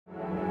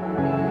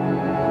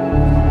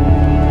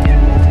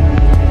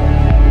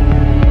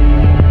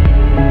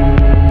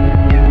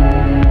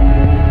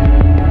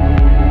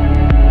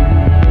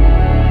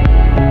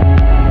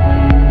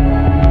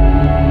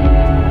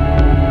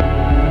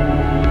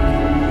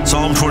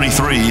Psalm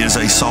 23 is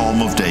a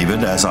psalm of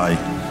David, as I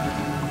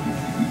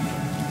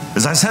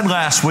said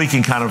last week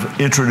in kind of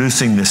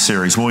introducing this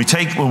series. When we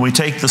take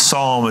the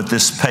psalm at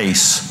this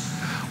pace,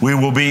 we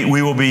will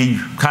be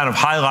kind of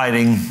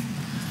highlighting,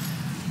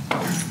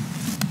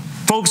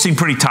 focusing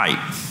pretty tight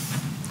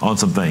on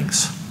some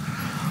things.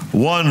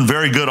 One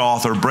very good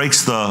author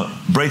breaks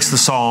the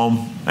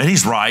psalm, and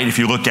he's right if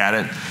you look at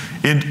it,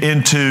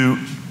 into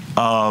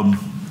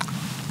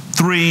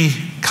three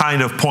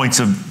kind of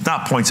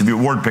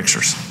word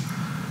pictures.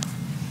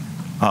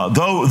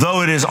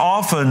 Though it is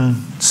often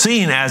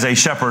seen as a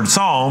shepherd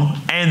psalm,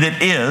 and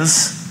it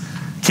is,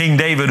 King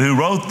David, who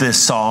wrote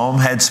this psalm,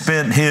 had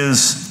spent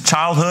his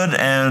childhood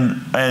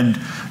and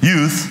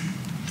youth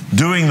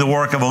doing the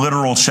work of a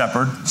literal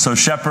shepherd. So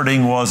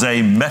shepherding was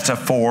a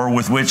metaphor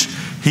with which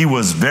he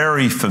was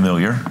very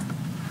familiar.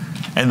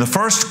 And the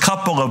first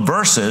couple of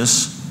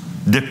verses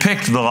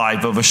depict the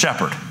life of a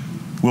shepherd.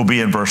 We'll be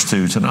in verse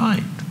 2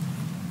 tonight.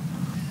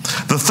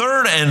 The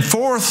third and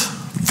fourth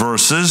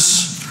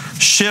verses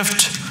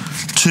shift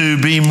to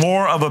be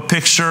more of a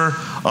picture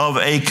of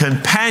a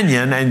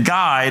companion and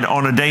guide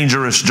on a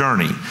dangerous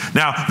journey.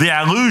 Now, the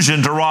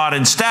allusion to rod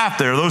and staff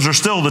there, those are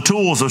still the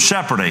tools of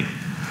shepherding.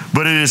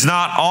 But it is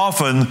not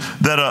often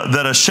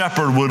that a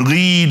shepherd would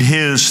lead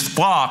his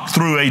flock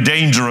through a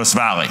dangerous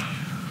valley.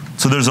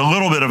 So there's a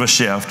little bit of a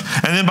shift.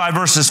 And then by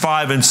verses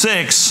 5 and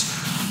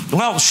 6,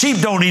 well,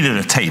 sheep don't eat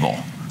at a table.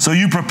 So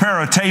you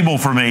prepare a table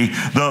for me.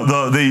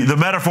 The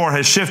metaphor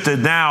has shifted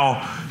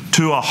now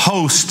to a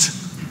host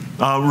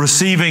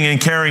receiving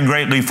and caring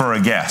greatly for a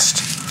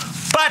guest.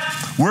 But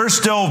we're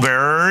still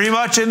very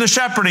much in the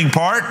shepherding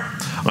part.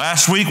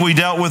 Last week we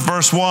dealt with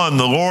verse 1.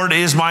 The Lord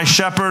is my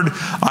shepherd,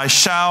 I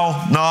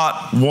shall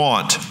not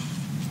want.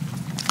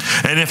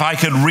 And if I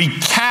could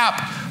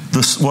recap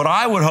what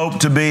I would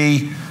hope to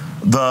be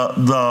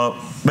the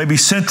maybe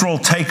central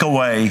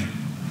takeaway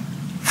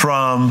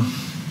from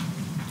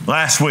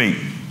last week,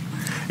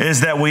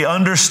 is that we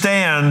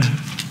understand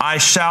I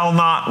shall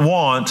not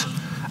want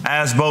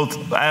as both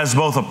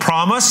a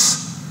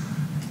promise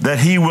that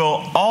He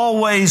will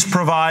always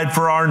provide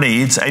for our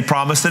needs, a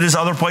promise that is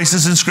other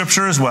places in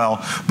Scripture as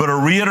well, but a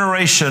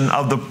reiteration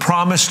of the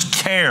promised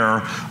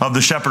care of the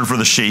shepherd for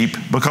the sheep,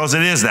 because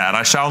it is that.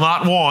 I shall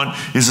not want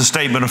is a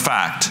statement of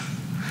fact.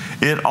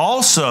 It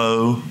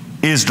also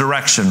is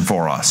direction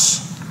for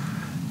us.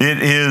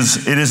 It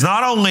is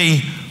not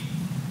only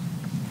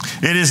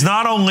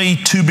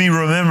to be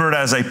remembered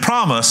as a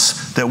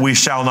promise that we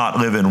shall not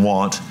live in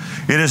want,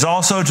 it is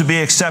also to be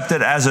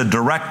accepted as a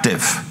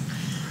directive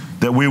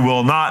that we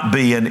will not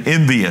be an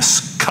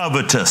envious,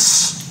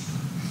 covetous,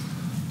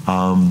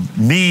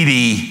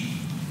 needy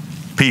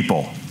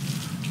people.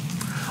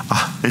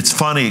 It's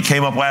funny, it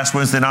came up last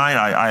Wednesday night.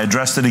 I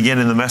addressed it again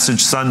in the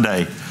message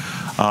Sunday.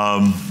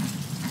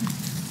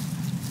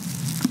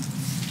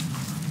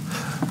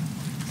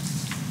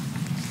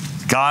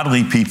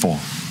 Godly people.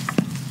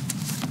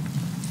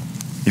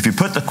 If you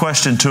put the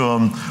question to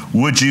them,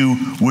 would you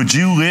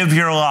live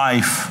your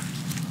life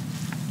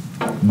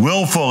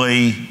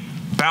willfully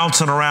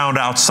bouncing around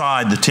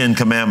outside the Ten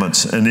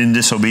Commandments and in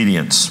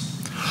disobedience?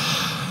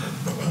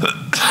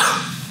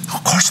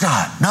 Of course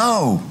not.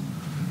 No.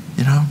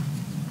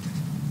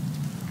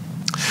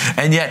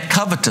 And yet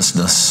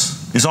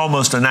covetousness is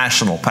almost a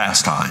national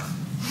pastime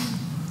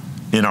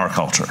in our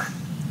culture.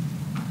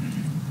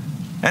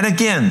 And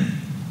again,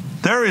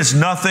 there is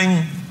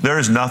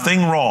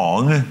nothing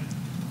wrong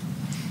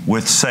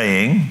with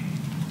saying,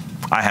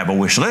 I have a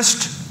wish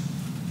list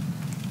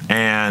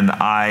and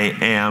I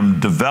am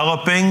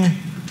developing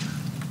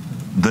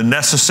the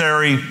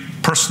necessary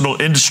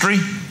personal industry.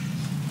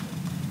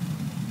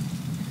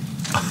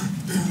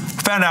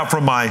 Found out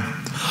from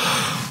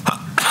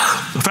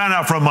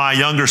my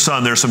younger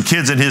son, there's some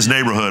kids in his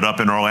neighborhood up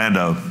in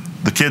Orlando.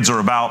 The kids are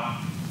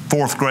about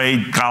fourth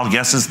grade, Kyle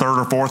guesses third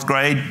or fourth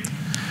grade.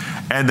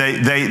 And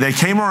they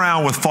came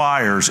around with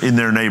flyers in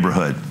their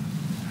neighborhood.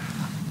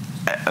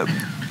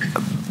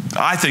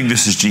 I think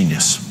this is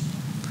genius.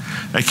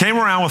 They came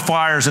around with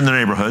flyers in the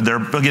neighborhood.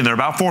 They're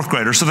about fourth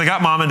graders, so they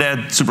got mom and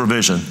dad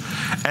supervision.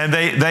 And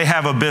they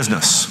have a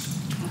business.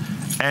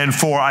 And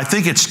for, I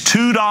think it's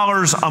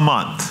 $2 a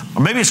month,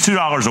 or maybe it's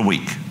 $2 a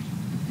week.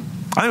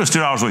 I think it's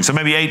 $2 a week, so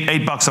maybe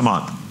 $8 a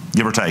month,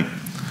 give or take.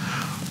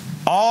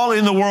 All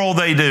in the world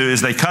they do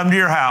is they come to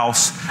your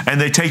house and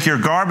they take your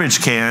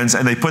garbage cans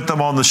and they put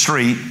them on the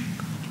street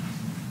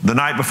the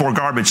night before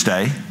garbage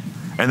day.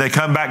 And they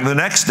come back the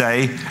next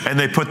day and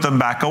they put them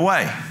back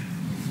away.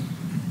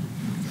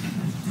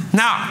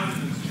 Now,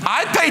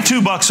 I'd pay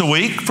 $2 a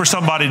week for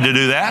somebody to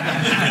do that.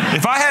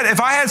 If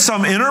I had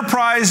some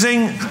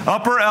enterprising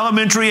upper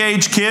elementary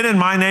age kid in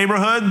my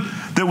neighborhood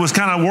that was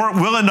kind of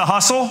willing to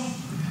hustle,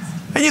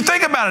 and you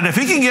think about it, if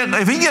he can get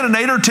an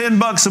 $8 or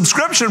 $10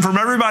 subscription from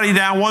everybody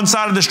down one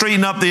side of the street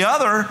and up the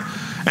other,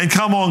 and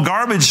come on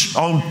garbage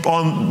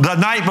on the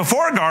night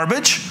before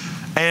garbage,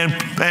 and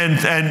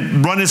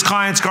run his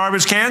clients'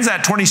 garbage cans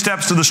at 20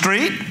 steps to the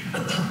street.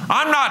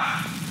 I'm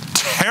not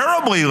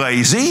terribly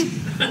lazy,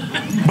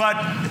 but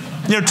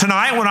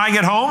tonight when I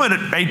get home at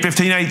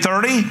 8:15,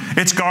 8:30,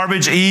 it's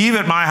garbage eve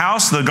at my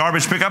house. The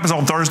garbage pickup is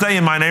on Thursday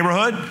in my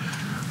neighborhood.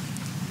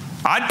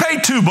 I'd pay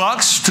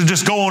 $2 to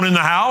just go on in the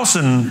house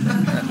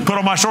and put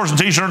on my shorts and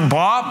T-shirt and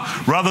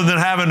plop, rather than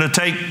having to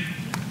take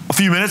a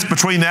few minutes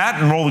between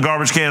that and roll the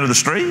garbage can to the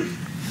street.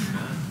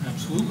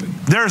 Absolutely.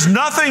 There's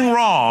nothing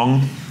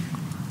wrong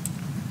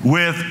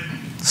with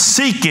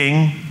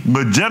seeking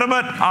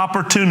legitimate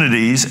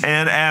opportunities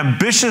and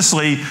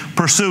ambitiously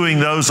pursuing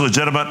those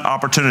legitimate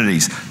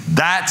opportunities.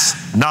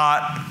 That's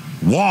not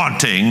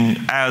wanting,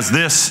 as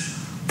this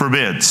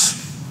forbids,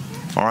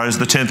 or as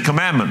the 10th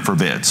commandment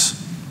forbids.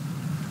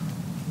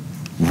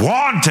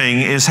 Wanting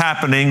is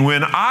happening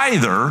when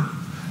either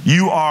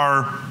you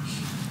are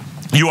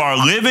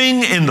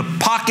living in the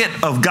pocket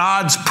of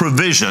God's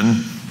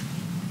provision,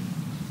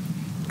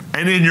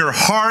 and in your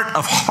heart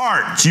of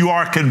hearts you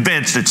are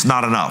convinced it's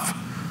not enough,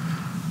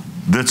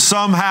 that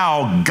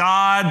somehow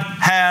God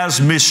has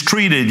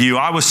mistreated you.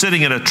 I was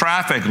sitting at a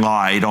traffic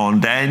light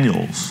on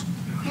Daniels.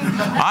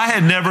 I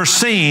had never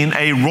seen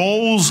a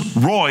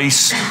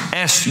Rolls-Royce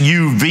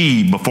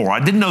SUV before. I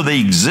didn't know they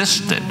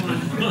existed.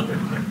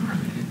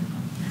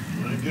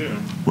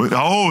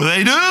 Oh,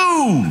 they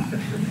do.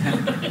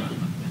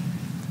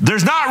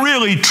 There's not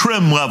really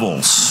trim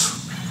levels.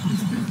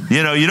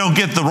 You don't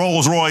get the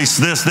Rolls-Royce,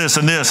 this,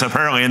 and this,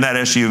 apparently, in that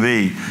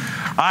SUV.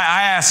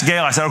 I asked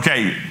Gail, I said,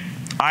 okay,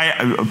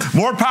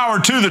 more power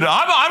to the...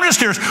 I'm just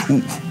curious,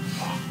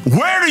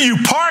 where do you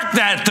park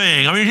that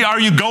thing? I mean, are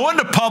you going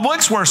to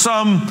Publix where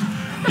some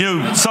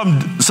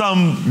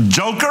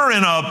joker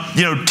in a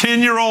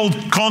 10-year-old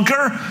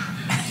clunker?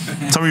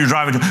 Some of you are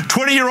driving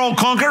 20-year-old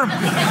clunker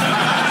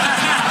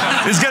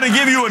is going to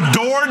give you a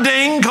door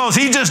ding because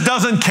he just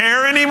doesn't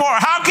care anymore.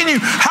 How can you,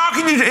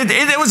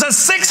 it was a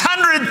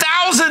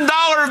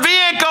 $600,000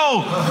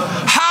 vehicle.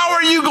 How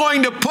are you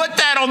going to put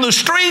that on the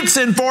streets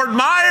in Fort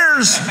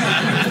Myers?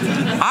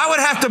 I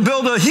would have to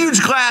build a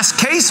huge glass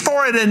case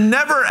for it and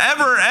never,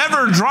 ever,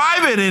 ever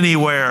drive it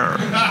anywhere.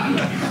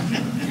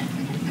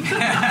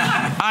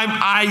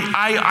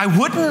 I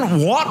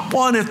wouldn't want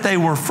one if they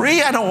were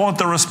free. I don't want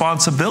the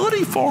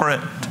responsibility for it.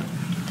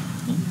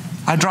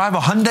 I drive a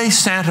Hyundai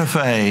Santa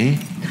Fe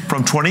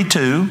from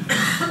 22.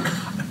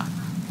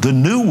 The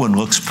new one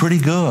looks pretty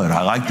good.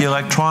 I like the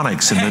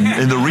electronics in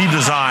the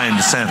redesigned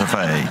Santa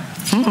Fe.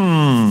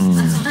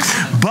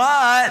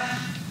 But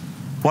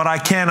what I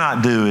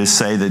cannot do is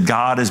say that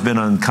God has been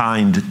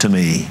unkind to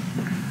me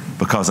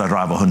because I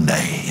drive a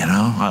Hyundai.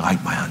 I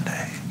like my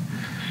Hyundai.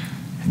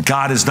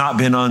 God has not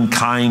been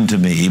unkind to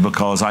me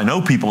because I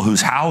know people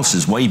whose house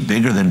is way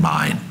bigger than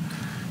mine.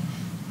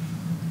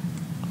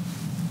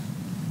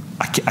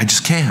 I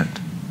just can't.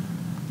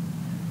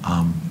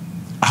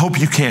 I hope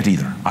you can't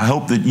either. I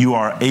hope that you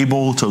are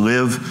able to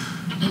live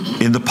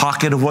in the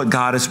pocket of what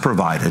God has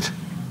provided,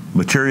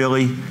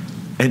 materially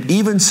and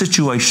even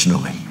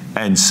situationally,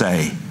 and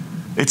say,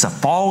 it's a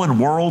fallen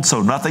world,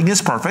 so nothing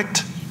is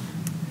perfect,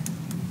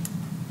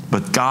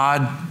 but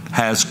God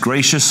has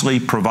graciously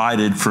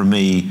provided for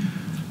me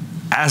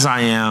as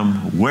I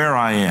am, where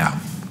I am.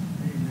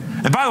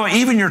 And by the way,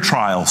 even your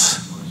trials,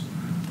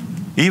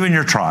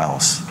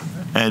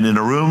 and in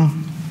a room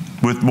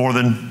with more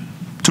than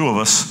two of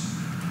us,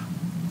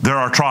 there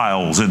are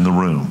trials in the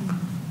room.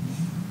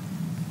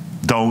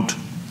 Don't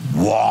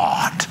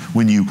want.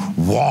 When you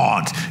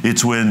want,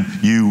 it's when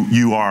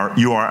you are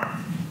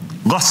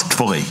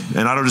lustfully,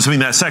 and I don't just mean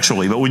that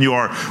sexually, but when you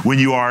are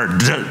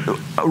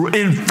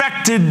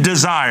infected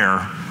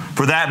desire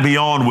for that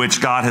beyond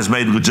which God has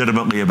made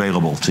legitimately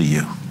available to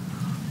you.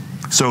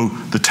 So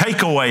the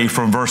takeaway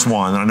from verse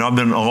 1, and I know I've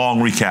been a long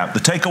recap, the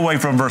takeaway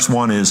from verse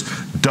 1 is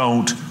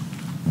don't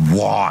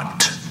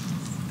want.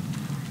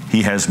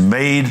 He has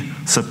made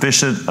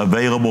sufficient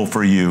available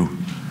for you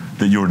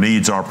that your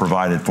needs are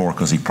provided for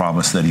because He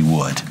promised that He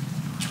would.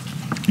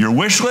 Your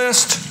wish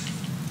list,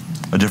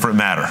 a different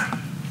matter.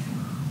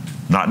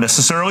 Not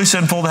necessarily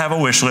sinful to have a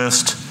wish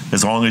list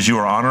as long as you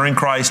are honoring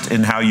Christ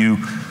in how you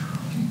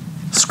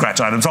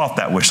scratch items off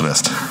that wish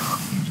list.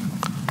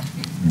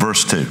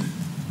 Verse 2.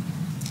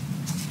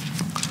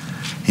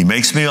 He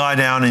makes me lie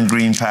down in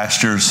green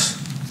pastures.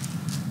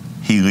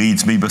 He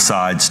leads me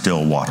beside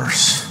still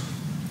waters.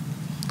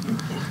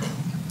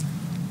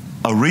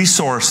 A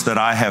resource that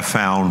I have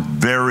found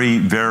very,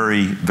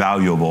 very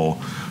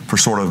valuable for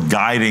sort of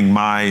guiding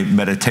my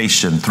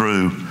meditation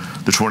through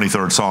the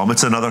 23rd Psalm.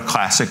 It's another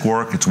classic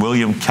work. It's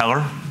William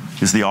Keller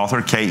is the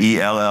author,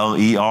 Keller.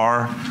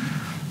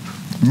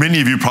 Many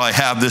of you probably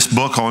have this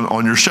book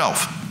on your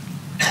shelf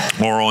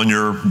or on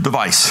your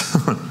device.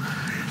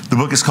 The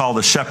book is called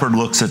The Shepherd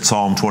Looks at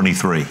Psalm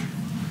 23.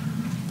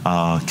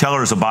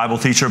 Keller is a Bible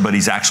teacher, but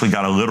he's actually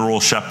got a literal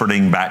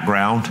shepherding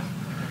background.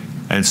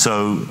 And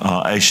so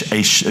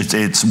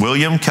it's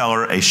William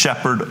Keller, A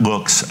Shepherd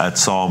Looks at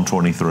Psalm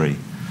 23.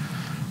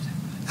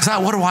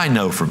 What do I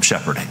know from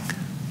shepherding?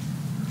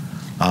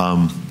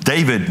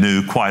 David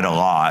knew quite a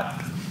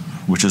lot,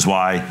 which is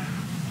why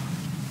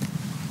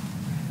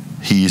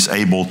he's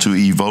able to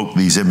evoke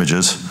these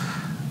images.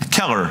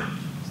 Keller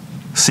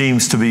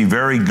seems to be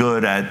very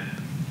good at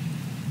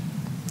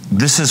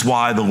this is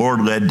why the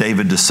Lord led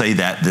David to say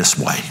that this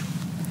way.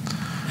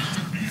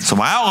 So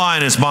my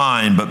outline is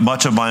mine, but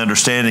much of my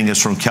understanding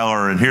is from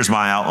Keller, and here's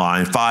my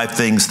outline. 5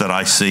 things that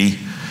I see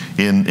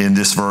in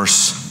this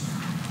verse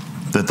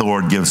that the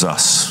Lord gives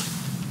us.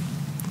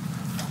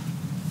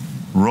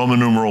 Roman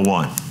numeral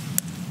 1,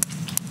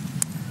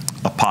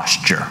 a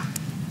posture.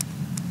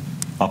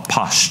 A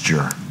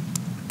posture.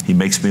 He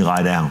makes me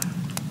lie down.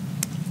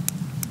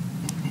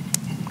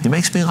 He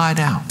makes me lie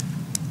down.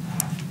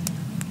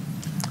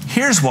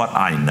 Here's what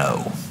I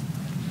know.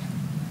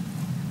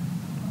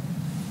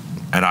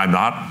 And I'm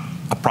not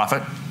a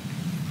prophet.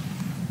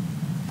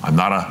 I'm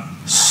not a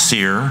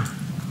seer.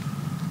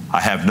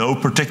 I have no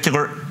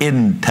particular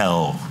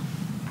intel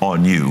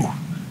on you.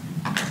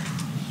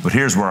 But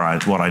here's what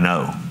I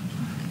know.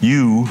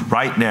 You,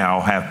 right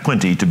now, have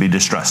plenty to be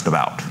distressed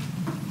about.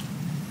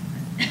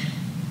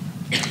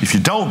 If you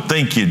don't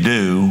think you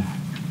do,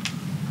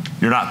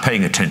 you're not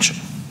paying attention.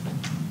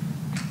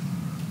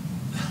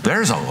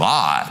 There's a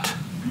lot.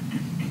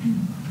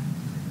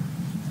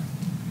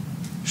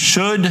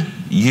 Should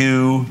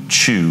you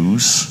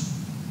choose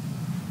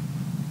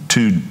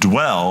to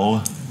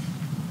dwell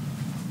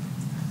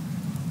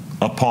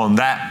upon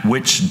that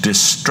which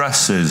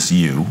distresses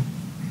you,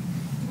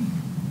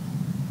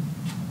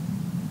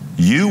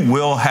 you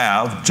will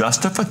have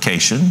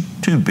justification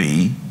to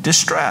be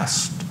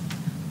distressed.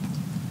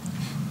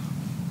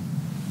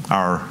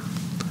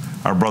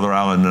 Our brother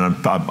Alan, and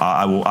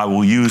I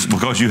will use,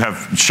 because you have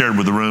shared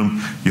with the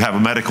room, you have a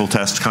medical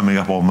test coming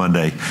up on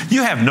Monday.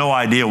 You have no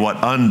idea what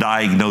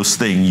undiagnosed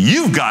thing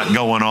you've got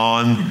going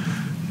on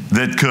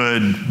that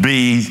could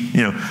be,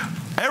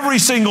 every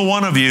single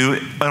one of you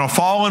in a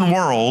fallen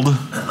world,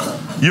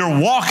 you're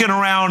walking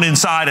around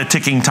inside a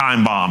ticking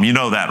time bomb. You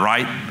know that,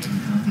 right?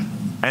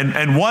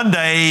 And one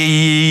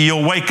day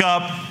you'll wake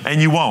up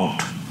and you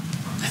won't.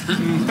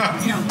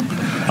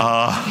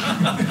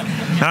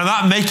 And I'm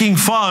not making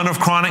fun of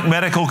chronic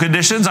medical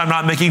conditions. I'm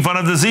not making fun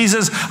of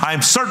diseases.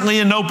 I'm certainly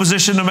in no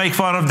position to make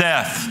fun of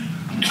death.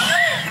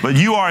 But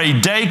you are a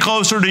day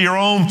closer to your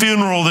own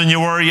funeral than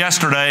you were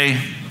yesterday.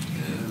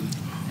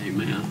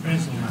 Amen.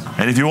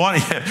 And if you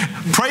want,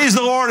 praise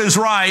the Lord is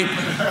right.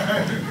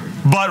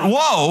 But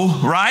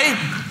whoa, right?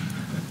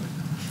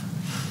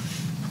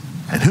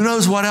 And who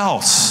knows what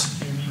else?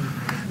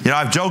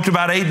 I've joked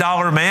about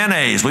 $8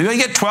 mayonnaise. We may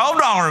get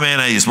 $12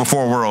 mayonnaise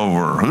before we're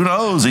over. Who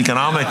knows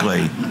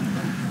economically?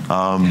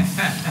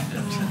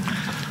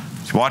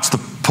 You watch the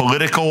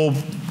political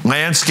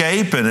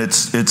landscape, and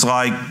it's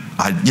like,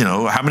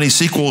 how many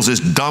sequels is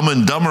Dumb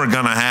and Dumber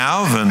going to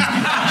have? And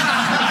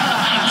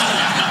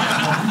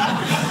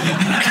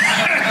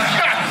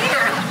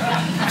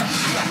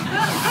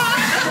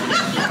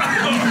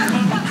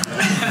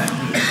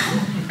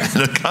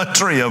in a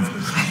country of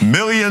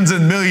millions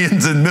and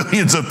millions and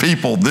millions of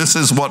people, this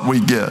is what we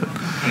get.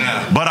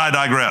 But I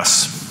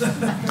digress.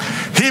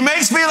 He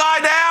makes me lie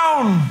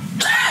down.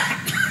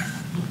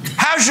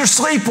 How's your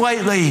sleep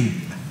lately?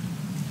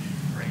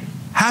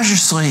 How's your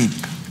sleep?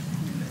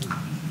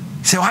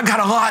 You say, well, I've got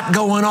a lot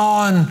going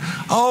on.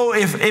 Oh,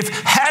 if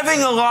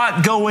having a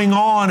lot going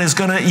on is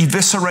going to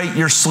eviscerate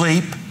your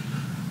sleep,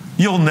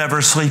 you'll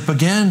never sleep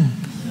again.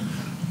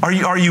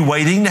 Are you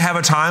waiting to have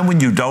a time when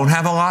you don't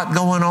have a lot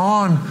going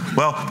on?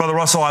 Well, Brother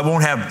Russell, I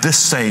won't have this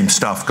same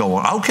stuff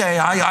going on. Okay,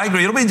 I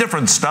agree. It'll be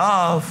different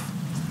stuff.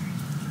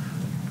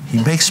 He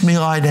makes me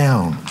lie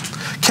down.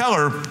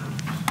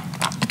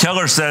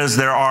 Keller says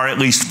there are at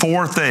least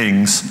 4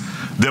 things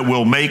that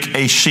will make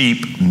a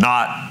sheep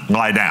not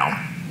lie down.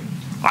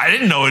 I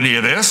didn't know any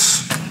of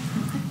this.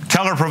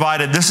 Keller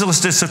provided, this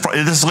list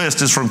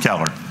is from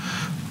Keller.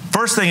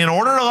 First thing, in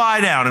order to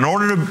lie down, in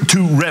order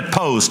to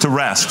repose, to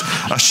rest,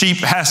 a sheep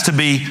has to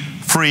be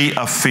free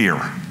of fear.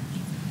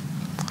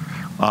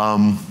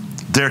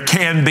 There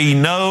can be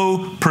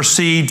no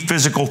perceived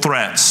physical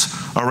threats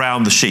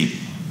around the sheep.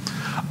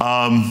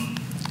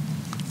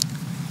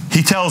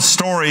 He tells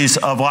stories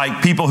of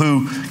like people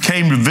who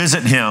came to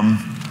visit him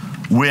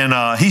when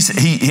I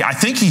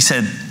think he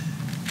said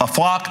a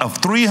flock of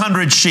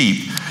 300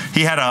 sheep.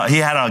 He had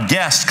a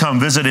guest come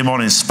visit him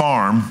on his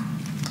farm,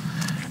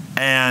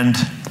 and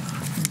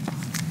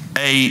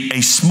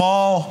a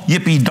small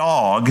yippy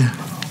dog,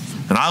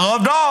 and I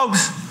love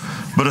dogs,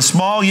 but a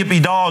small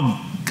yippy dog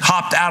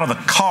hopped out of the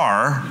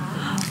car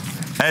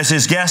as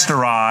his guest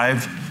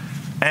arrived,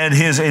 and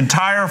his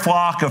entire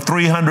flock of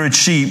 300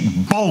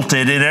 sheep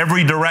bolted in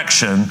every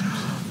direction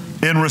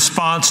in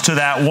response to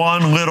that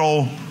one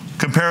little,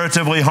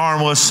 comparatively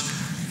harmless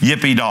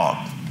yippy dog.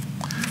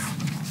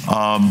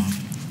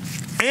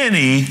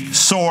 Any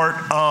sort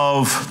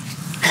of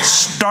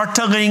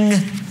startling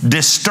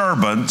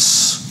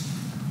disturbance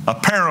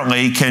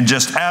apparently can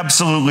just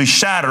absolutely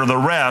shatter the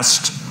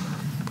rest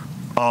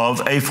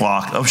of a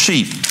flock of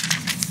sheep.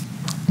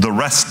 The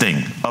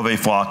resting of a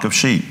flock of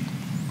sheep.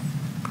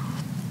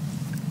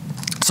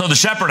 So the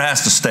shepherd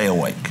has to stay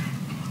awake.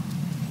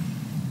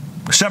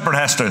 The shepherd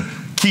has to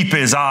keep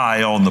his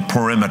eye on the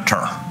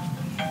perimeter.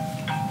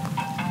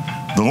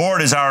 The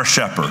Lord is our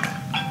shepherd.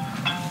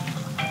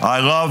 I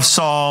love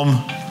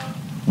Psalm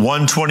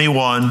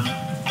 121,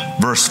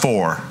 verse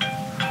 4.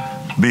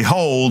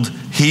 Behold,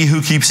 he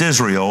who keeps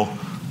Israel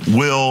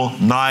will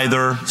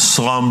neither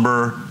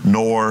slumber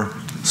nor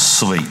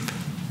sleep.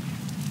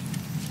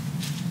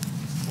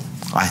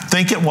 I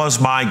think it was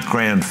my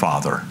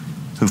grandfather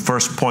who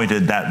first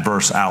pointed that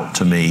verse out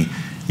to me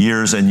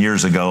years and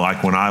years ago,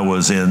 like when I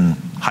was in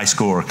high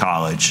school or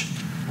college.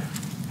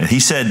 And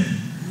he said,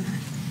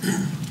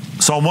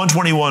 Psalm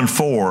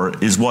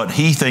 121:4 is what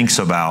he thinks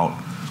about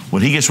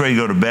when he gets ready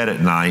to go to bed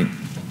at night,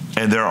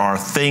 and there are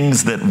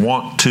things that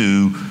want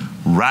to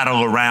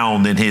rattle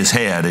around in his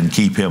head and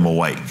keep him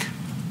awake.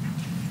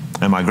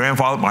 And my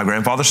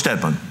grandfather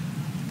Stedman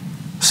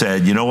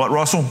said, you know what,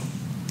 Russell?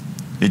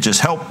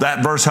 That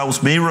verse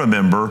helps me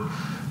remember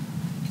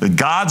that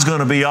God's going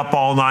to be up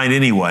all night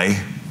anyway.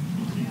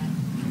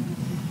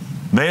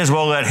 May as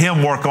well let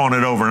him work on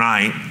it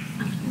overnight.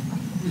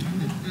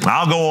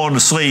 I'll go on to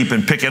sleep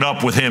and pick it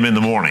up with him in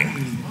the morning.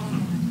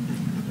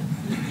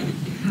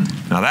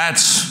 Now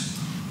that's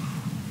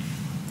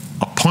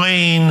a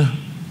plain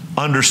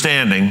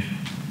understanding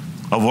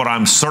of what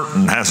I'm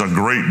certain has a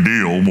great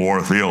deal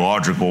more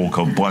theological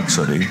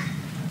complexity.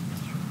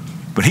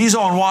 But he's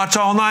on watch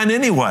all night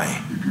anyway.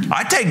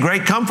 I take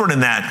great comfort in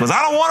that because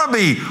I don't want to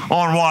be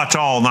on watch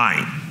all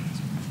night.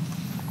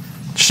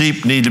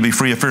 Sheep need to be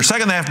free of fear.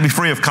 Second, they have to be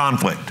free of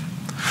conflict.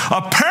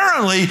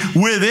 Apparently,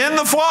 within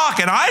the flock,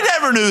 and I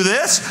never knew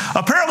this,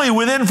 apparently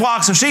within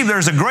flocks of sheep,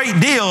 there's a great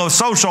deal of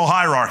social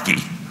hierarchy.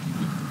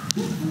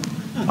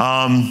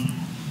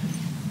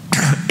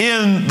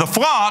 In the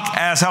flock,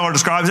 as Heller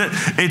describes it,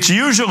 it's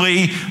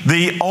usually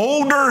the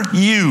older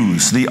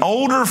ewes, the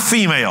older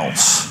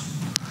females,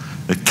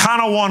 that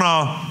kind of want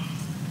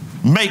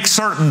to make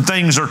certain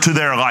things are to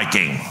their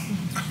liking.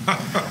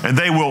 And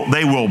they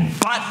will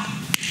butt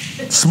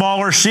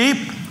smaller sheep.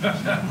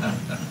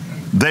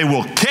 They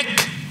will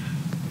kick.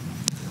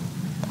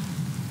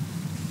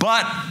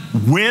 But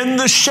when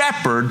the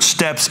shepherd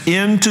steps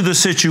into the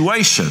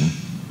situation,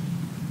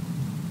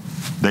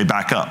 they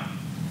back up.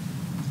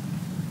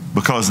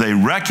 Because they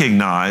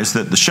recognize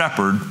that the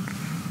shepherd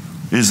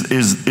is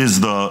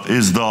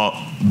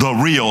the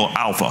real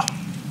alpha.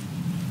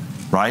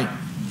 Right?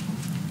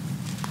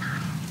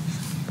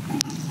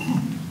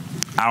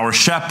 Our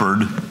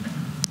shepherd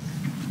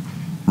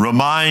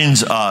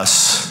reminds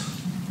us,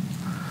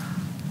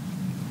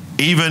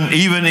 even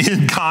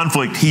in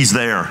conflict, he's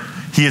there.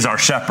 He is our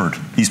shepherd.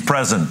 He's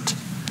present.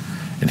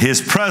 And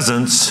his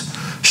presence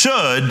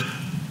should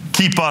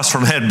keep us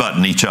from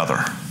headbutting each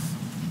other.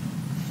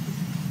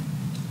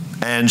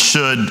 And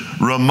should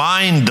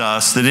remind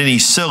us that any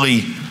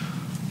silly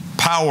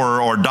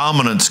power or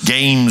dominance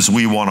games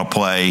we want to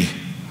play,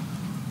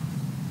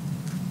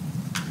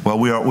 well,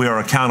 we are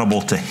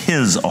accountable to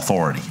his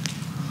authority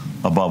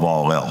above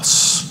all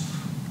else.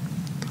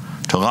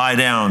 To lie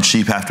down,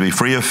 sheep have to be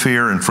free of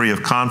fear and free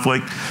of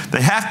conflict.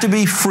 They have to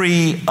be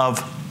free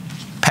of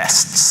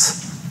pests.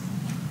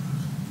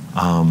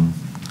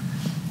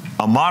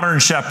 A modern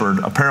shepherd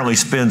apparently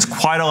spends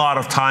quite a lot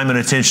of time and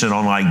attention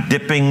on like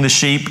dipping the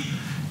sheep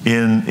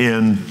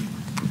in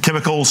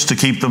chemicals to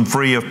keep them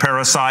free of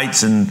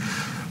parasites and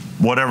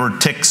whatever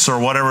ticks or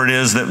whatever it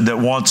is that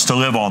wants to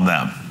live on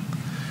them.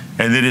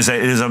 And it is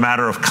a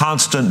matter of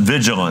constant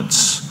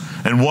vigilance.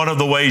 And one of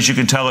the ways you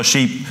can tell a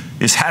sheep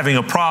is having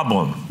a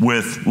problem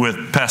with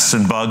pests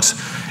and bugs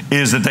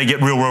is that they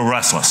get real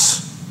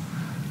restless.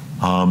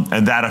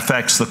 And that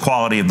affects the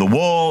quality of the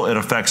wool. It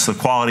affects the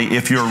quality,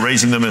 if you're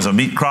raising them as a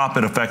meat crop,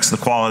 it affects the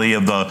quality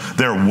of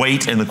their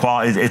weight and the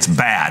quality. It's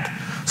bad.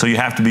 So you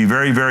have to be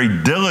very, very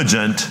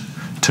diligent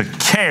to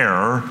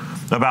care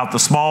about the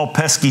small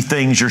pesky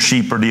things your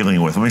sheep are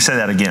dealing with. Let me say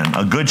that again.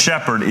 A good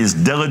shepherd is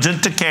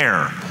diligent to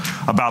care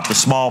about the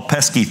small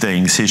pesky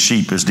things his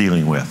sheep is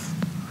dealing with.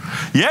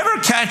 You ever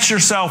catch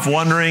yourself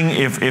wondering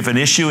if an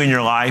issue in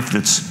your life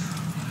that's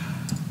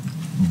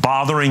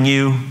bothering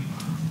you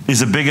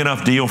is a big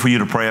enough deal for you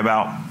to pray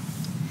about?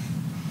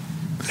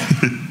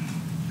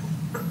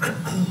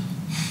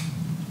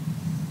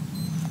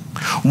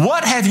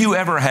 What have you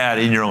ever had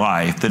in your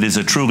life that is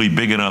a truly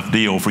big enough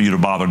deal for you to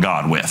bother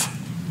God with?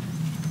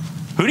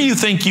 Who do you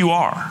think you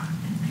are?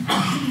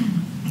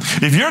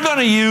 If you're going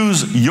to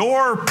use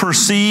your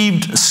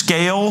perceived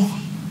scale,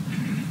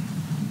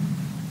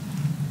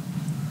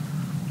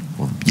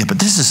 well, yeah, but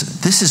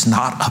this is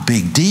not a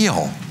big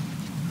deal.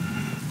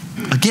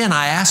 Again,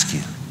 I ask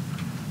you,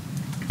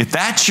 if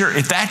that's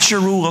your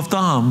rule of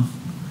thumb,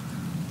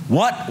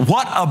 what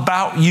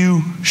about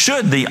you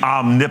should the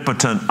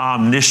omnipotent,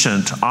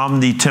 omniscient,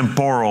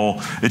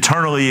 omnitemporal,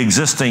 eternally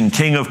existing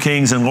King of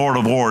Kings and Lord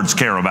of Lords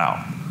care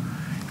about?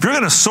 If you're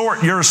going to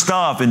sort your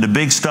stuff into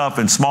big stuff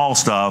and small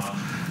stuff,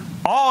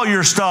 all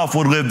your stuff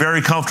would live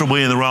very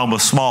comfortably in the realm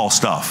of small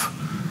stuff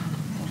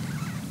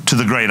to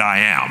the great I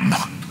am.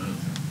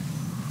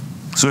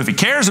 So if he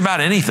cares about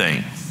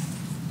anything,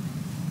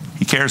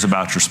 he cares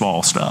about your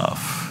small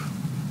stuff.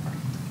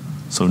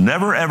 So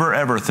never, ever,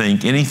 ever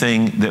think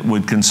anything that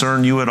would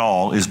concern you at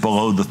all is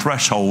below the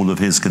threshold of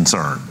his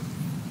concern.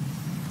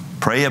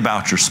 Pray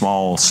about your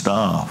small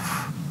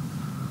stuff.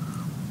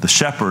 the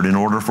shepherd, in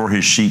order for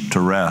his sheep to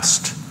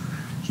rest,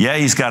 yeah,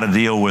 he's got to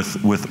deal with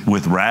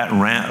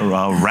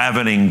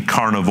ravening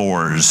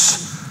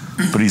carnivores,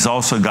 but he's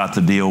also got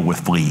to deal with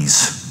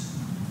fleas,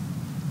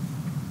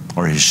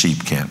 or his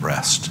sheep can't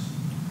rest.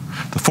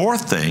 The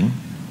fourth thing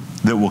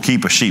that will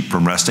keep a sheep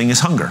from resting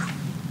is hunger,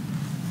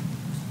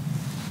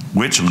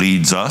 which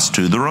leads us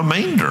to the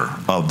remainder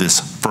of this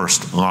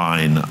first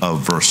line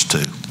of verse 2.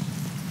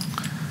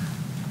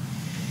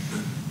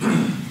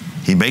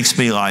 He makes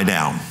me lie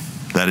down.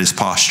 That is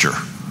posture.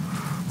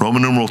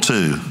 Roman numeral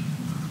 2,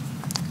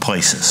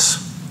 places.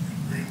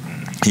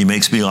 He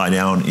makes me lie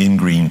down in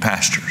green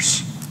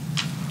pastures.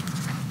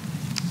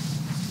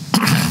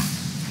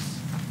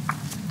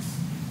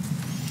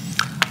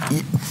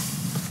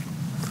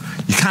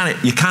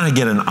 You kind of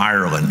get an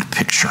Ireland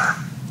picture.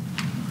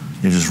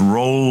 You're just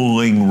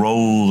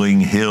rolling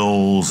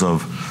hills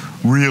of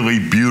really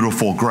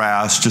beautiful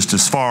grass just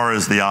as far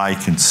as the eye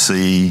can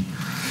see.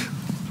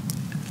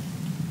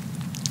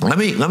 Let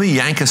me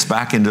yank us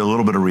back into a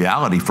little bit of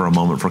reality for a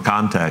moment for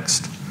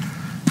context.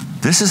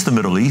 This is the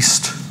Middle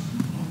East.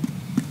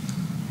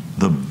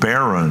 The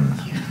barren,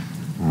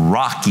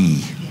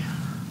 rocky,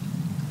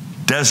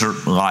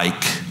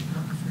 desert-like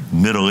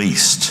Middle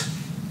East.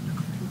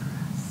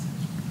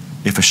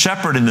 If a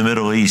shepherd in the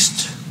Middle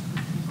East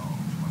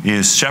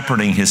is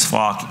shepherding his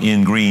flock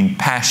in green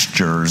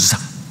pastures,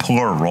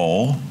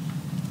 plural,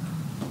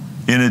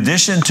 in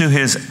addition to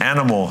his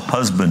animal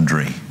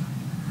husbandry,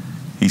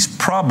 he's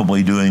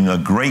probably doing a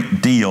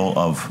great deal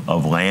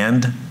of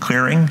land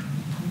clearing,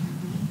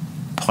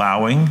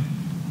 plowing,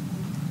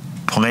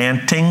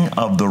 planting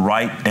of the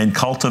right, and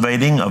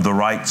cultivating of the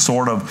right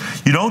sort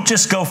of. You don't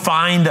just go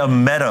find a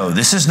meadow.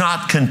 This is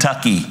not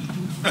Kentucky.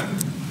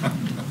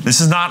 This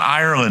is not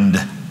Ireland.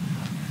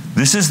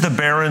 This is the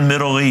barren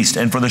Middle East.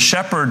 And for the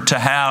shepherd to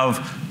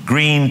have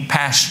green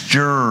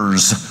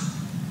pastures,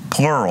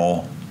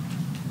 plural,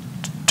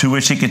 to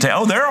which he could say,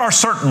 oh, there are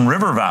certain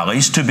river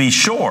valleys, to be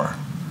sure.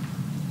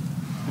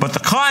 But the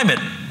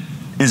climate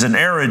is an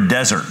arid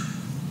desert.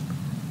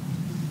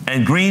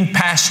 And green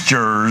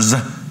pastures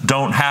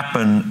don't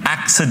happen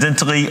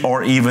accidentally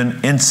or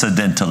even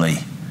incidentally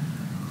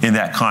in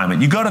that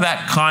climate. You go to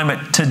that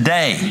climate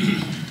today.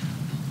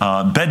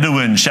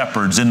 Bedouin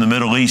shepherds in the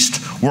Middle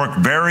East work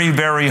very,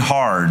 very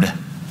hard.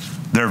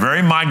 They're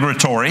very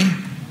migratory.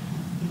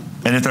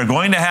 And if they're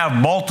going to have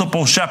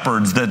multiple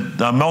shepherds,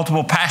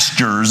 multiple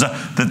pastures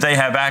that they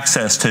have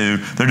access to,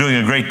 they're doing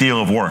a great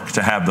deal of work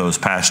to have those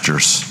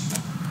pastures.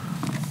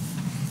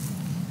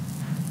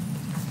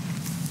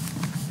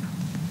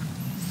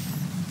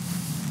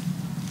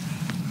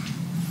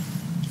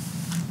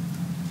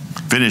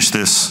 Finish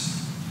this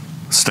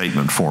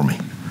statement for me.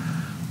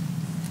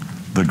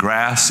 The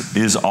grass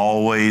is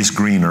always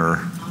greener.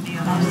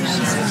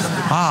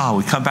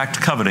 We come back to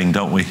coveting,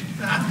 don't we?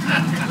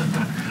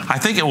 I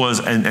think it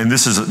was, and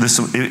this is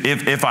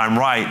if I'm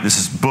right,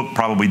 this book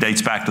probably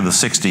dates back to the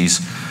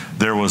 60s.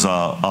 There was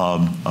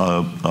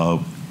a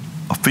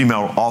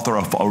female author,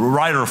 a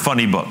writer of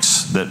funny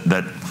books that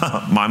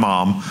my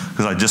mom,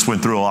 because I just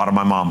went through a lot of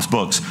my mom's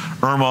books,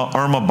 Irma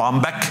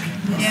Bombeck.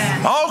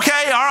 Yeah.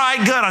 Okay, all right,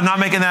 good. I'm not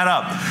making that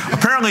up.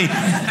 Apparently,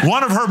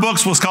 one of her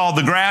books was called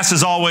 "The Grass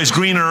is Always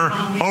Greener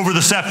Over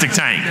the Septic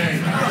Tank."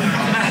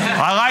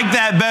 I like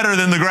that better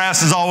than "The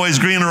Grass is Always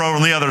Greener Over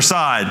on the Other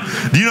Side."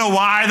 Do you know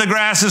why the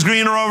grass is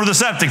greener over the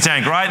septic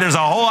tank, right? There's a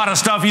whole lot of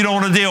stuff you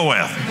don't want to deal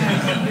with.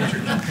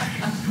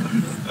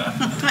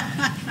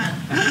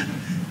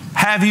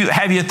 Have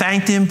you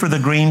thanked Him for the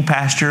green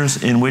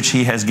pastures in which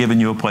He has given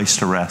you a place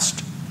to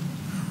rest?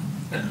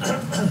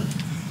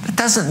 That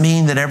doesn't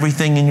mean that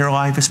everything in your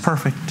life is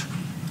perfect.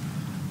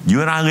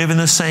 You and I live in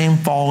the same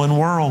fallen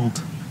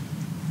world.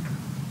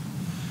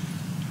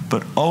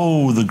 But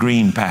oh, the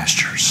green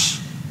pastures.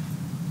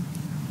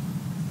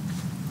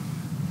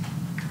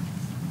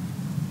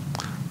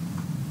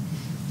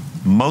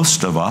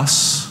 Most of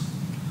us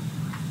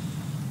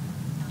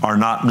are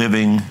not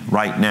living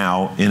right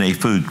now in a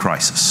food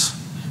crisis.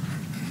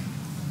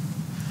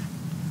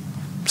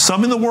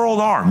 Some in the world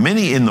are,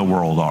 many in the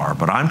world are,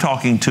 but I'm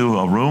talking to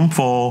a room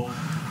full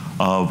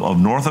of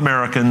North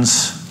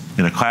Americans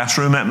in a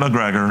classroom at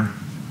McGregor.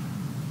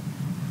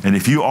 And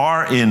if you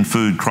are in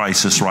food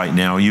crisis right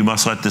now, you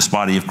must let this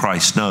body of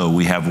Christ know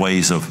we have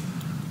ways of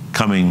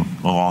coming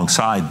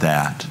alongside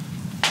that.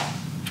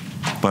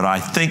 But I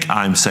think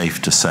I'm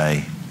safe to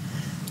say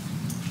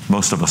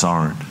most of us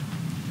aren't.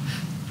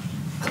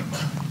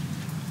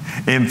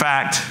 In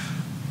fact,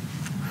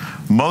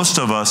 most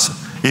of us,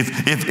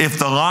 if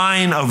the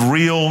line of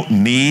real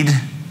need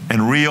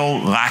and real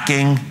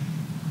lacking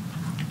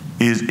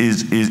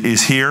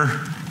is here,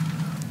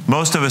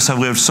 most of us have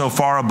lived so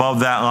far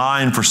above that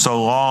line for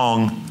so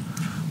long,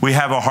 we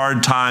have a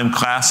hard time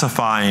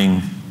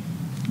classifying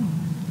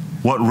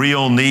what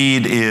real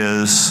need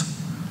is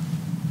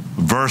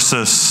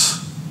versus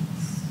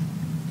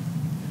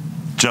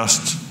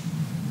just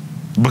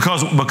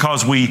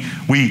because we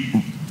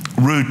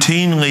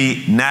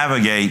routinely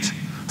navigate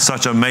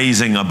such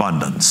amazing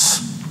abundance.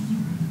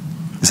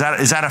 Is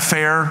that a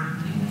fair?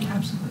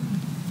 Absolutely.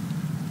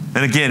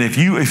 And again, if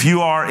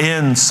you are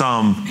in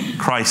some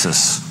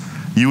crisis,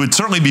 you would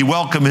certainly be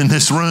welcome in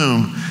this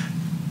room.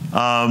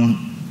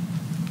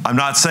 I'm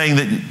not saying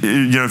that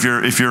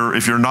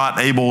if you're not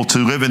able to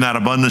live in that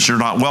abundance, you're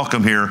not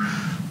welcome here.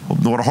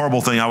 What a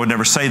horrible thing! I would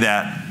never say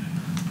that.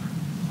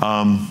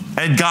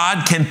 And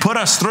God can put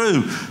us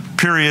through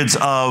periods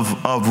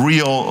of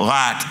real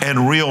lack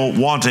and real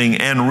wanting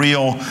and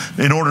real,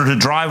 in order to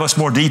drive us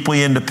more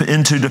deeply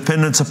into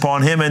dependence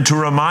upon Him and to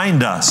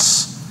remind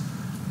us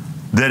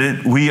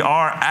that we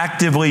are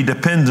actively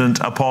dependent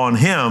upon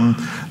Him,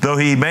 though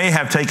He may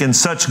have taken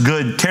such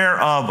good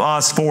care of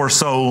us for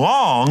so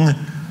long,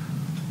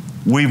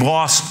 we've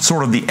lost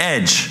sort of the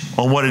edge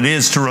on what it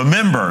is to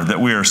remember that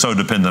we are so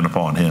dependent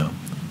upon Him.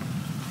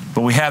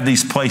 But we have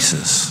these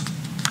places,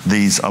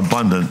 these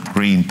abundant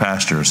green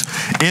pastures.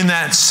 In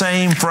that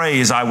same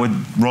phrase,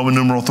 Roman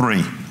numeral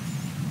 3,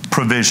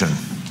 provision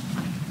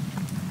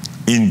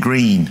in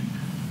green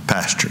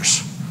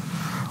pastures.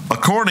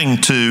 According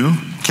to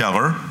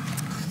Keller,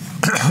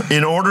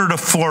 in order to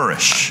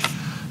flourish,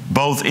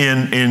 both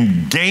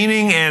in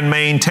gaining and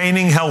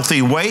maintaining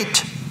healthy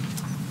weight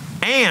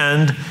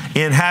and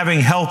in having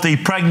healthy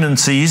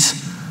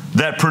pregnancies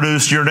that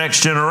produce your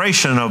next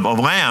generation of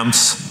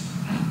lambs,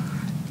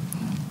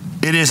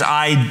 it is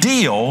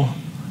ideal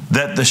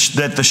that the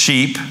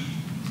sheep,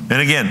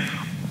 and again,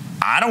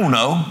 I don't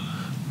know,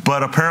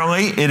 but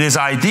apparently it is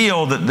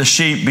ideal that the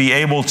sheep be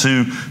able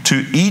to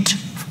eat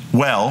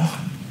well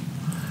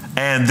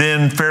and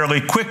then fairly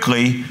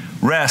quickly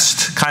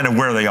rest kind of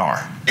where they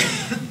are.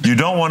 You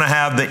don't want to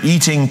have the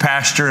eating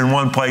pasture in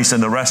one place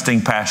and the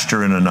resting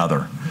pasture in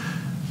another.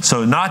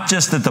 So not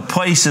just that the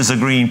place is a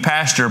green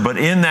pasture, but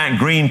in that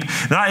green,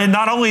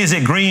 not only is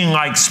it green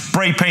like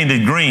spray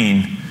painted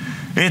green,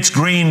 it's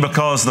green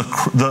because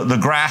the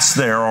grass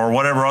there or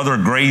whatever other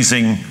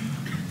grazing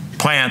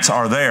plants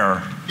are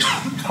there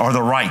are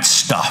the right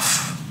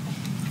stuff.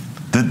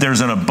 That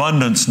there's an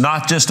abundance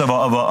not just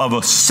of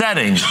a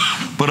setting,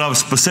 but of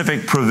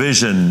specific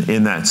provision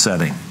in that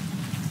setting.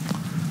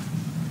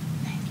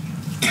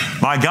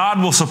 My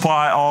God will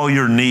supply all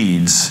your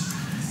needs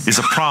is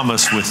a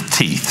promise with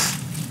teeth.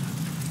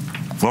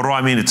 What do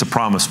I mean it's a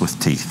promise with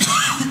teeth?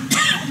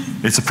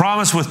 It's a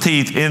promise with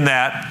teeth in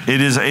that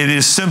it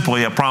is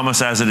simply a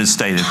promise as it is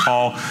stated.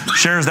 Paul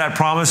shares that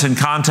promise in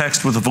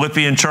context with the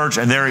Philippian church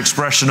and their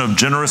expression of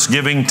generous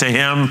giving to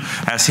him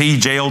as he,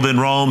 jailed in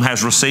Rome,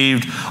 has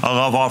received a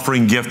love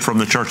offering gift from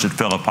the church at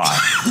Philippi.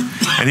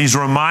 And he's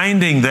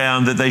reminding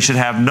them that they should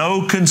have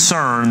no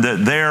concern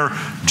that their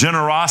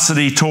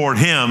generosity toward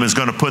him is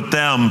going to put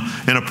them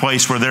in a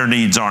place where their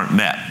needs aren't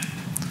met.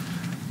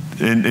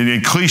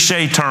 In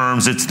cliche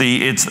terms, it's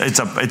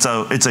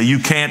a you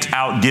can't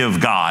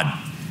outgive God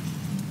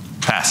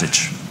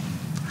passage.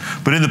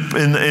 But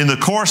in the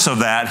course of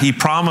that, he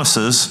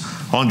promises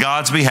on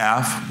God's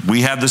behalf,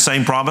 we have the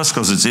same promise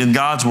because it's in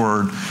God's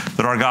word,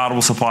 that our God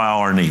will supply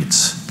all our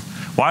needs.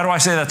 Why do I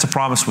say that's a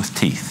promise with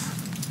teeth?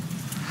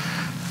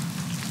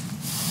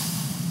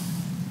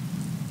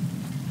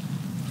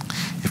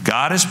 If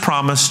God has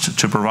promised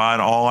to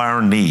provide all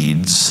our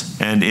needs,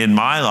 and in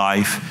my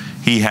life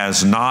He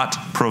has not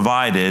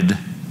provided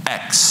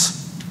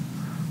X,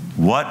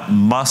 what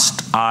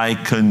must I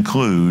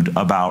conclude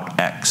about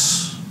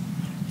X?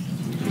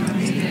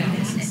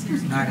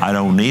 I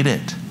don't need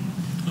it.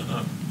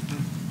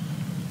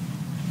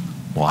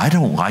 Well, I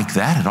don't like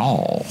that at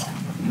all.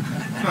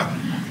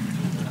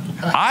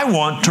 I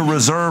want to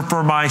reserve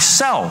for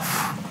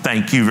myself,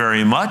 thank you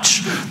very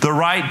much, the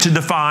right to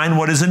define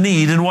what is a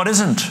need and what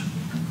isn't.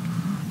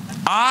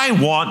 I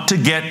want to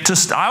get to,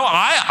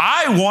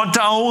 I want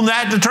to own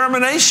that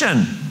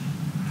determination.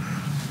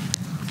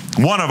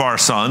 One of our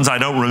sons, I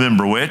don't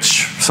remember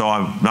which, so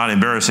I'm not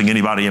embarrassing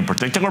anybody in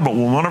particular, but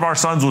when one of our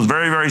sons was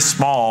very, very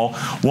small,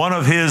 one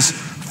of his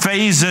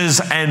phases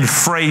and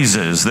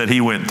phrases that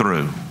he went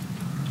through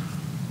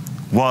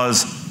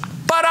was,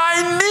 "But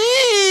I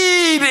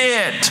need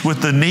it,"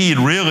 with the need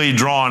really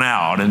drawn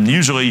out. And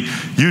usually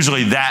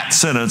that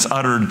sentence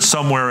uttered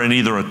somewhere in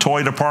either a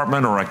toy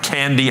department or a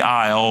candy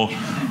aisle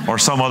or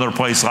some other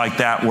place like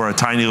that where a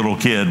tiny little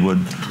kid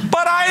would,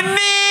 "But I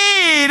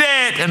need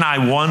it." And I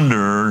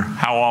wonder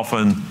how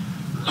often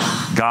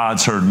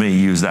God's heard me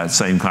use that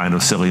same kind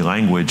of silly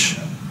language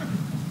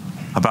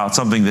about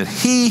something that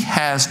He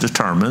has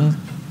determined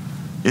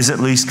is, at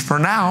least for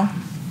now,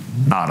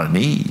 not a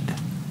need.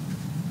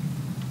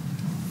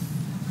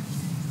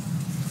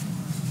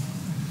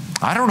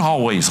 I don't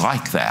always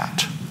like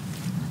that.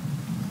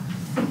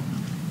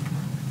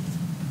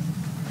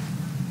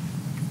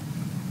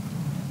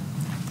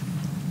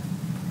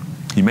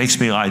 He makes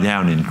me lie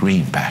down in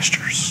green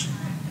pastures.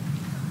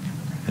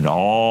 And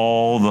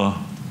all the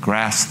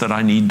grass that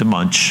I need to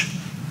munch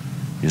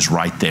is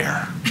right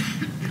there.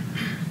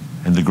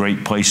 And the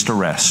great place to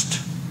rest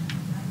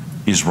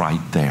is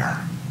right there.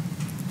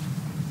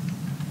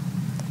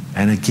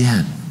 And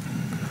again,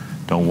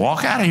 don't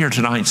walk out of here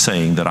tonight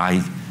saying that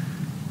I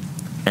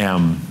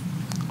am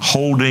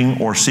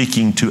holding or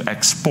seeking to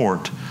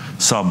export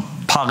some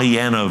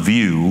Pollyanna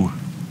view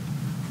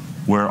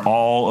where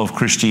all of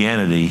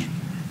Christianity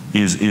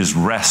is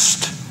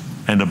rest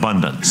and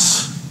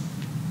abundance.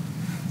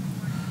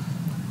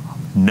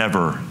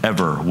 Never,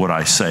 ever would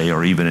I say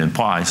or even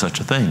imply such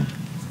a thing.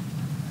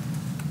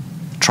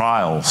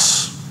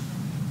 Trials,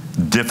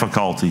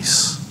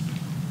 difficulties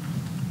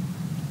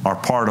are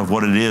part of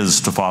what it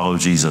is to follow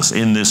Jesus.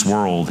 In this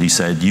world, he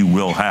said, you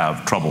will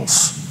have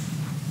troubles.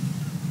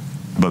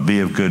 But be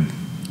of good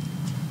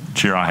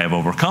cheer, I have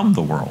overcome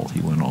the world, he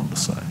went on to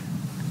say.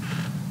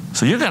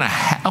 So you're going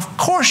to of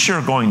course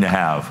you're going to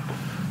have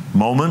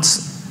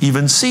moments,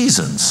 even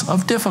seasons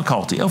of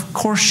difficulty. Of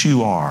course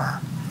you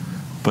are.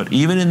 But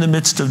even in the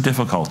midst of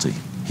difficulty,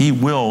 he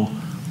will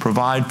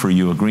provide for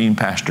you a green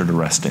pasture to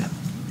rest in.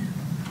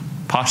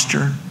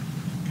 Posture,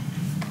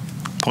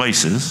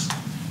 places,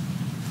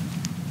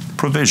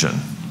 provision.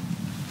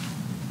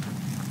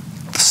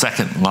 The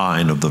second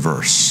line of the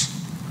verse.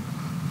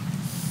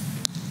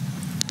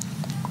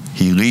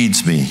 He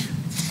leads me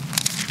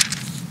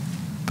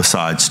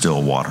beside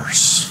still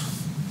waters.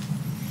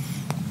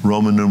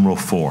 Roman numeral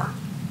 4.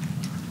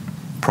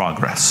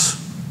 Progress.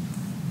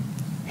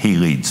 He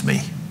leads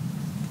me.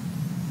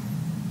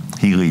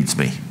 He leads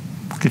me.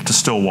 We'll get to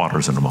still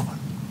waters in a moment.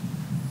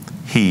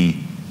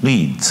 He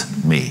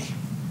leads me.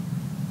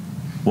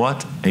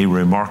 What a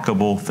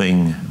remarkable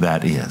thing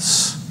that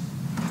is.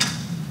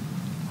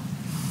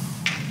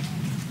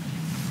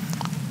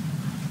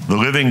 The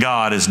living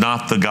God is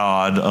not the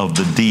God of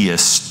the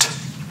deist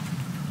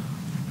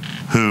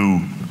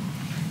who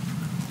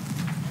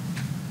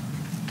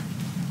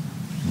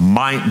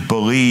might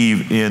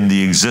believe in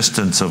the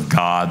existence of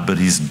God, but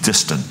he's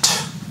distant.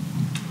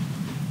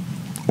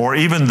 Or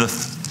even the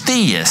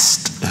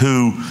theist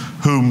who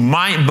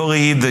might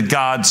believe that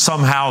God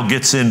somehow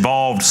gets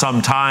involved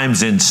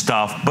sometimes in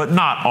stuff, but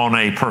not on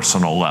a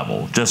personal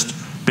level, just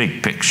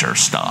big picture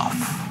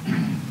stuff.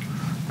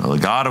 Now, the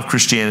God of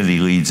Christianity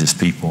leads his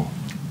people.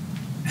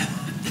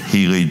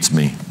 He leads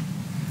me.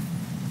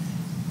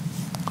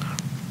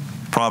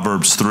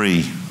 Proverbs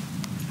 3,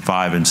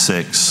 5 and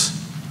 6.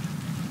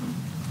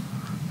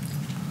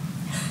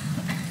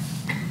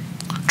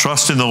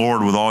 Trust in the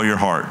Lord with all your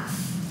heart,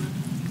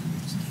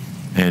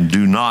 and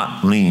do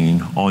not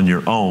lean on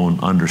your own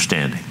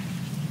understanding.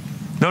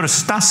 Notice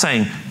it's not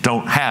saying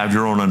don't have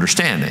your own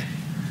understanding.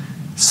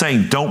 It's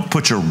saying don't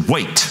put your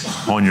weight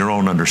on your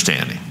own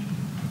understanding.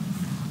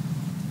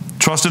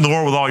 Trust in the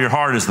Lord with all your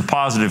heart is the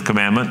positive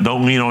commandment.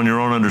 Don't lean on your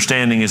own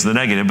understanding is the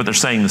negative, but they're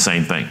saying the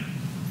same thing.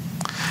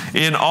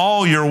 In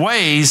all your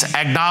ways,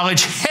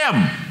 acknowledge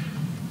him.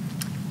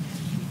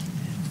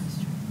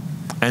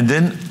 And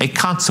then a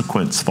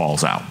consequence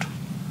falls out.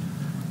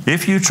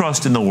 If you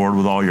trust in the Lord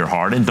with all your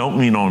heart and don't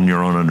lean on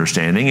your own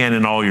understanding, and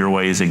in all your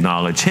ways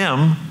acknowledge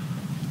him,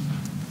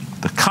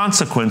 the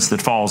consequence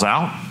that falls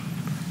out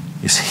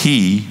is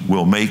he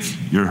will make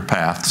your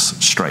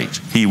paths straight.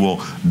 He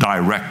will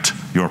direct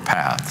your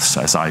paths,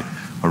 as I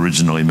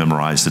originally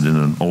memorized it in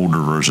an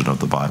older version of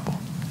the Bible.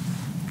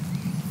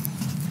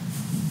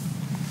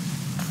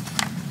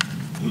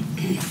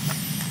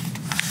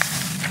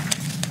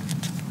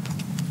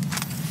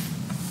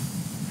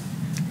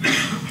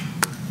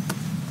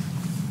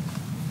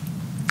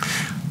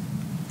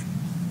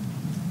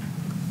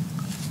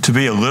 To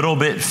be a little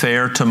bit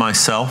fair to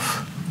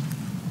myself,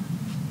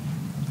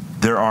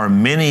 there are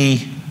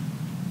many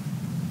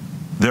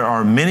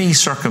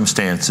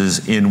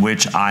circumstances in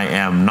which I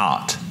am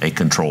not a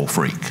control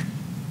freak.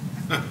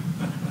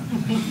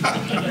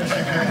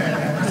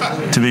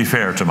 To be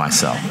fair to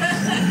myself.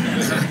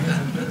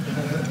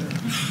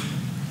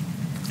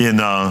 In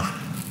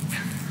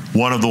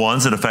one of the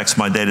ones that affects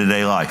my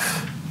day-to-day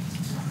life.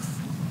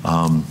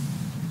 And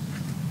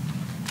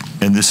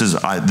this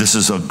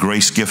is a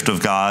grace gift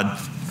of God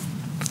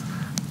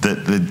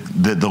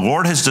that the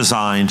Lord has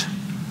designed,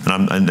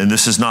 and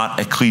this is not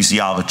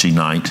ecclesiology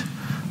night,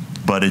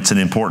 but it's an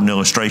important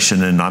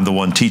illustration, and I'm the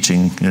one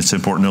teaching. It's an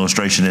important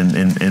illustration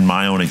in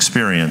my own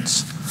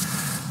experience.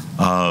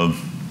 The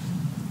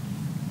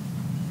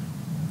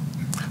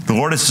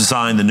Lord has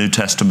designed the New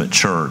Testament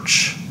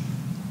church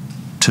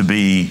to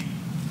be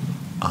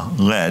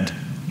led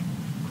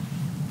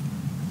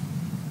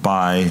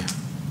by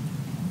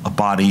a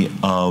body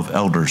of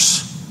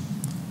elders,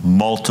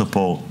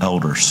 multiple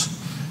elders,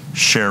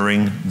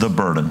 sharing the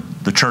burden.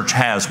 The church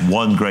has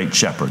one great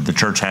shepherd. The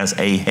church has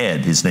a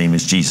head. His name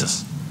is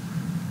Jesus.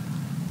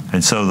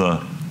 And so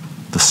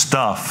the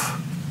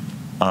stuff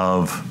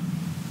of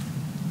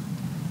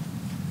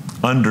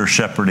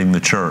under-shepherding the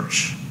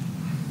church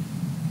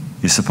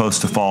is supposed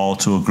to fall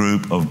to a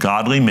group of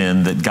godly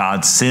men that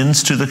God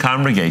sends to the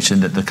congregation,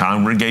 that the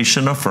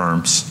congregation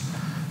affirms,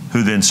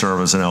 who then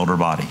serve as an elder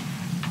body.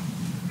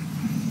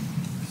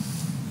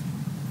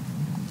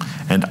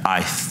 And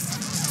I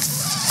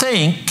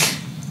think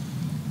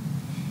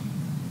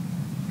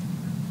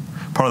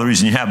part of the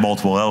reason you have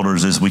multiple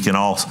elders is we can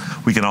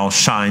all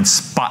shine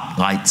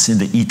spotlights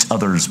into each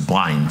other's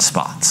blind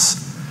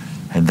spots.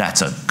 And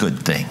that's a good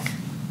thing.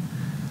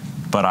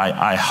 But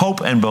I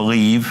hope and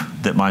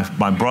believe that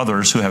my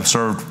brothers who have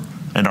served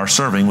and are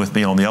serving with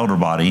me on the elder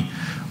body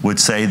would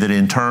say that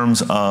in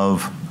terms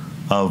of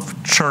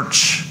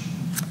church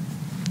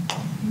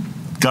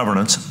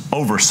governance,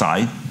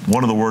 oversight,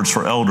 one of the words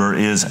for elder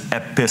is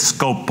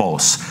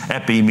episkopos.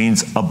 Epi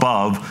means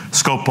above,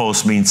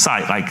 skopos means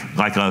sight,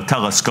 like a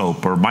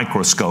telescope or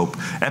microscope.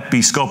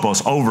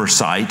 Episkopos,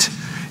 oversight,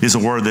 is a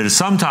word that is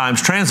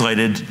sometimes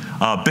translated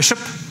bishop,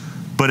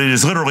 but it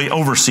is literally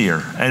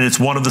overseer, and it's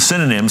one of the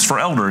synonyms for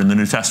elder in the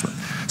New Testament.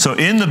 So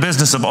in the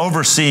business of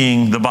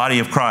overseeing the body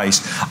of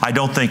Christ, I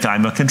don't think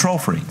I'm a control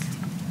freak.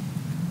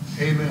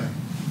 Amen.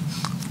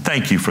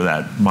 Thank you for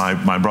that,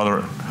 my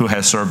brother who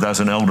has served as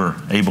an elder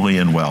ably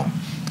and well.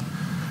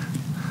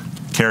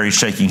 Kerry's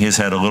shaking his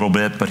head a little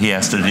bit, but he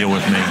has to deal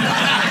with me.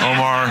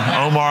 Omar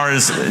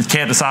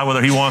can't decide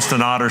whether he wants to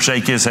nod or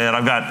shake his head.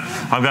 I've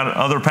got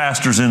other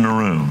pastors in the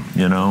room,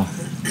 you know.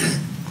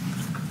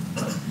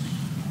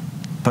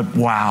 But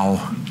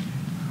wow,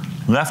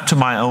 left to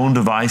my own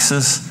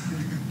devices,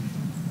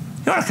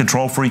 you know what a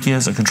control freak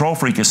is? A control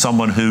freak is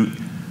someone who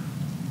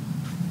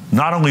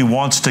not only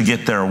wants to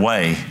get their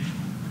way,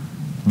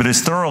 but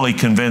is thoroughly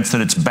convinced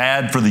that it's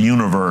bad for the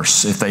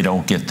universe if they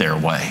don't get their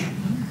way.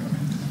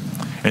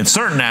 In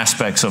certain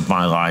aspects of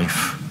my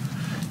life,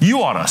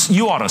 you ought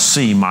to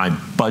see my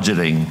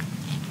budgeting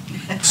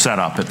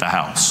setup at the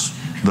house.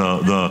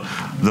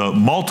 The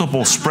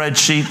multiple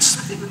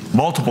spreadsheets,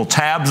 multiple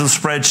tabs of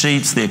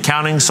spreadsheets, the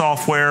accounting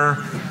software.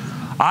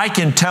 I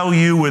can tell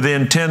you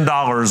within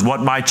 $10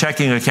 what my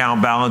checking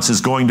account balance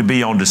is going to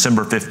be on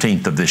December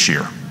 15th of this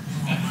year.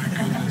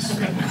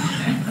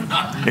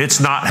 It's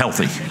not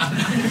healthy.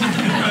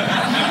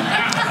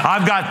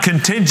 I've got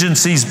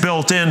contingencies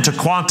built in to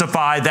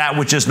quantify that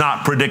which is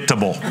not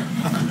predictable.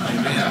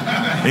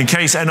 In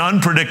case an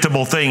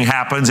unpredictable thing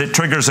happens, it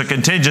triggers a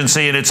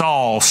contingency and it's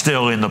all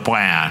still in the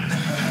plan.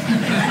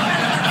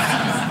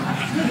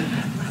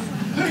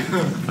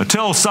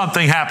 Until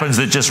something happens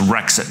that just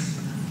wrecks it.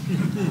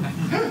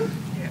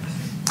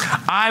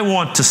 I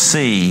want to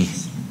see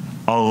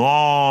a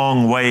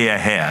long way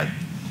ahead.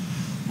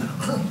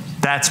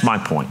 That's my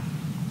point.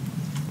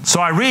 So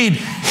I read,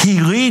 He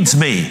leads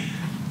me.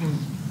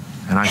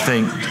 And I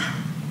think,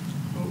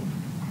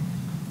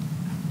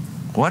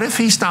 what if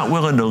He's not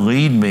willing to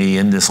lead me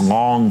in this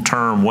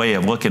long-term way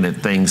of looking at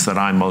things that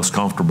I'm most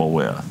comfortable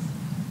with?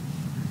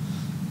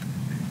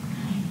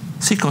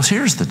 See, because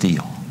here's the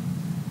deal.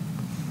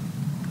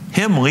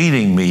 Him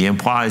leading me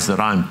implies that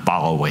I'm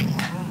following,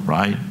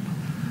 right?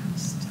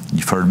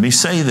 You've heard me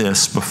say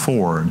this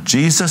before.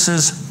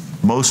 Jesus'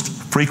 most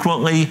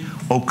frequently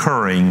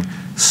occurring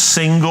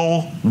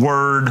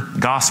single-word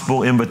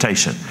gospel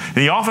invitation. And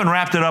He often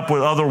wrapped it up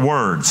with other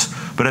words,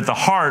 but at the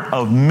heart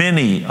of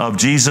many of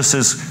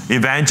Jesus'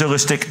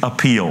 evangelistic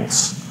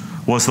appeals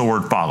was the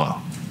word follow.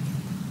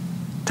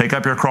 Take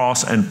up your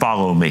cross and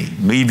follow me.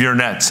 Leave your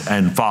nets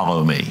and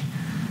follow me.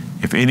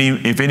 If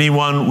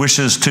anyone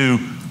wishes to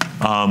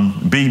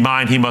be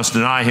mine, he must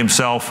deny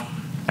himself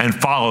and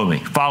follow me.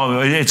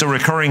 Follow me. It's a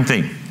recurring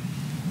theme.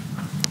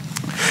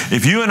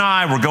 If you and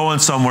I were going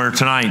somewhere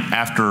tonight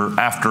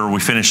after we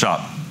finish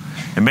up,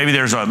 and maybe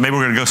we're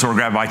going to go somewhere,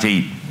 grab a bite to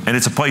eat, and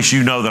it's a place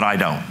you know that I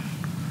don't.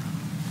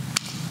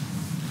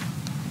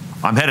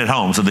 I'm headed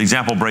home, so the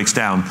example breaks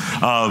down.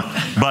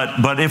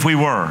 But if we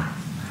were,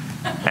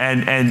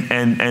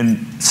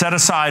 and set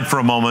aside for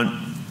a moment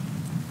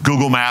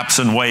Google Maps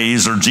and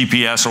Waze or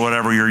GPS or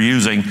whatever you're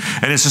using,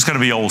 and it's just going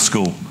to be old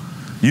school.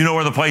 You know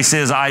where the place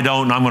is, I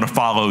don't, and I'm going to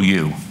follow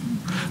you.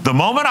 The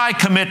moment I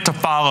commit to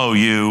follow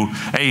you,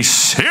 a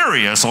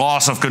serious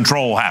loss of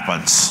control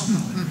happens.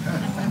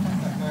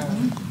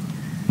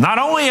 Not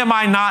only am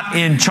I not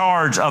in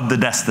charge of the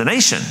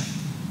destination,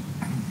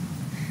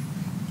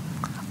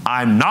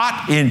 I'm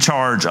not in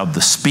charge of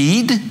the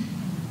speed.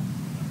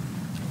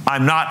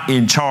 I'm not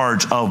in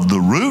charge of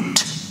the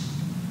route.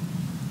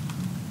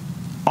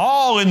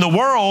 All in the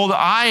world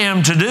I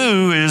am to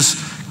do is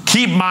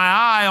keep my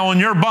eye on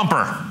your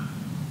bumper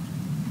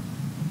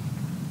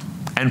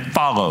and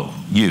follow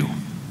you.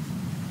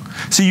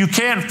 See, you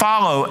can't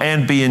follow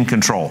and be in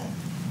control.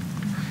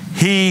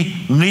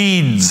 He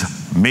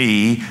leads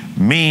me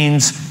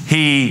means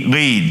He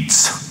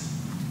leads.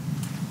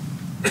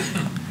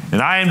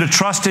 And I am to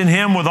trust in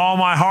Him with all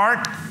my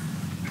heart.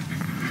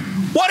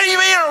 What do you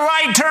mean a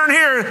right turn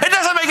here? It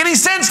doesn't make any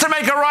sense to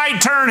make a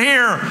right turn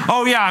here.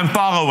 Oh yeah, I'm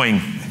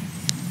following.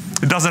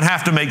 It doesn't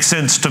have to make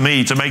sense to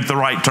me to make the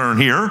right turn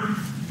here,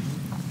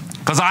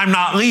 because I'm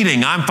not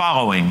leading, I'm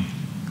following.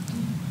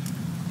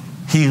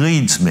 He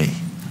leads me.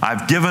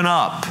 I've given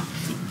up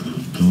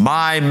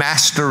my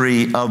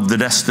mastery of the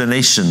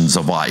destinations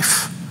of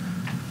life.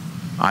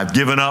 I've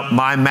given up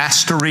my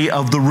mastery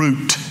of the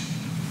route.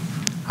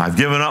 I've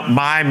given up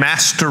my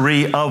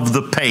mastery of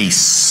the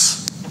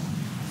pace,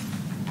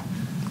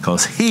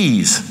 because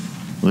He's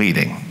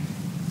leading.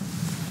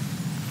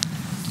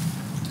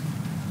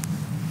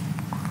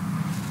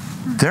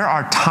 There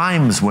are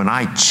times when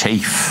I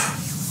chafe,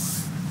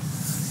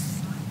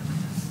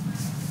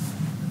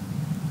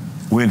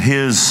 when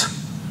His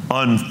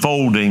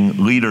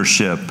unfolding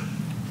leadership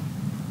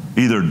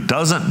either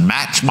doesn't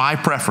match my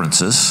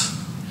preferences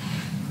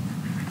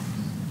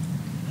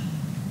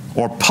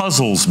or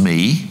puzzles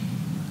me,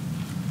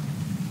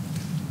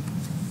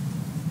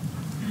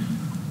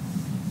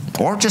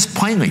 or just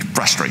plainly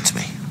frustrates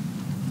me.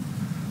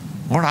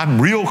 Lord,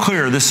 I'm real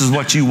clear this is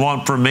what you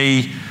want from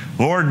me.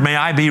 Lord, may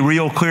I be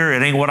real clear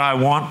it ain't what I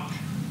want?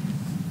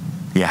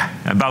 Yeah,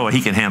 and by the way,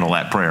 he can handle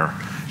that prayer.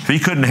 If he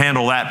couldn't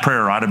handle that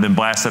prayer, I'd have been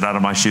blasted out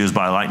of my shoes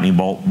by a lightning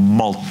bolt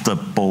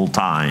multiple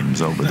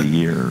times over the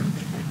year.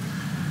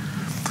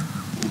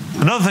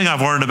 Another thing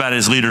I've learned about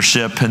his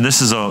leadership, and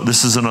this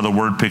is another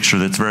word picture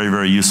that's very,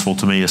 very useful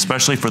to me,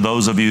 especially for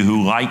those of you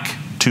who like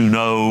to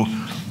know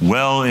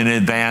well in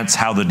advance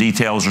how the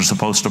details are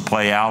supposed to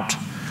play out.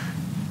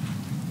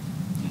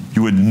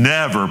 You would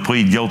never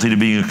plead guilty to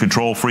being a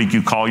control freak.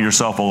 You call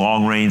yourself a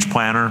long-range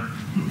planner.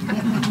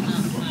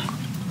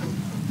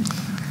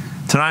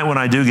 Tonight when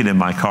I do get in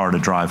my car to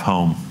drive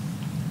home,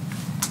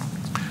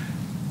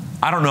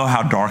 I don't know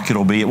how dark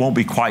it'll be. It won't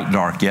be quite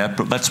dark yet,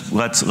 but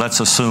let's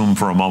assume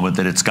for a moment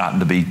that it's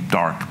gotten to be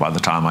dark by the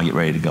time I get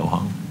ready to go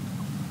home.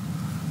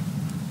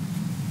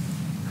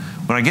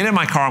 When I get in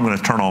my car, I'm going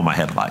to turn on my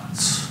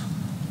headlights.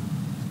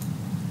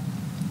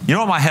 You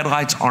know what my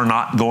headlights are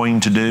not going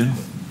to do?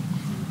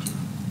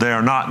 They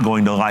are not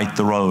going to light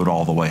the road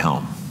all the way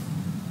home.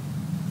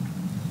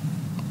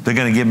 They're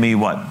going to give me,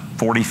 what,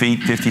 40 feet,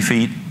 50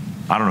 feet?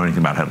 I don't know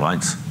anything about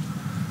headlights.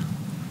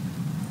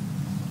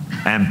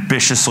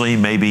 Ambitiously,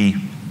 maybe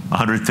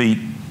 100 feet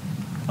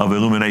of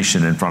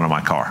illumination in front of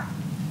my car.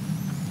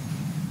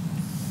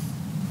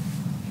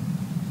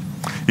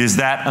 Is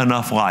that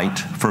enough light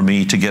for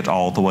me to get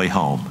all the way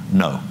home?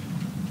 No.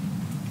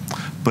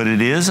 But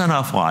it is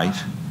enough light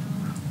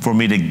for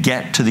me to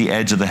get to the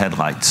edge of the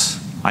headlights.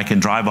 I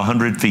can drive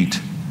 100 feet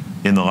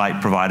in the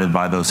light provided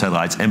by those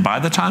headlights. And by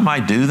the time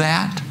I do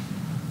that,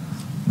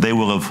 they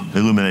will have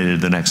illuminated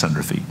the next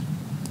 100 feet.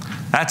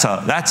 That's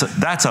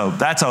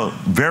a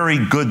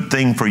very good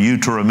thing for you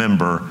to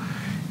remember.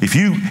 If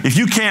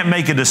you can't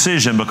make a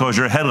decision because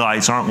your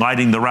headlights aren't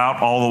lighting the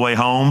route all the way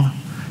home,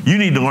 you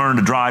need to learn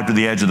to drive to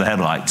the edge of the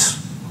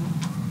headlights.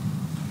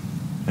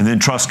 And then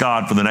trust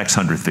God for the next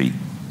 100 feet.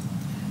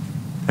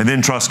 And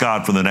then trust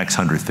God for the next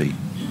 100 feet.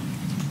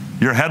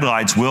 Your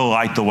headlights will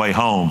light the way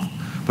home,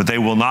 but they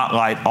will not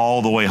light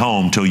all the way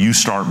home till you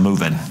start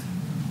moving.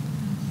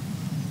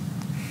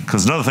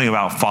 Because another thing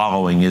about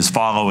following is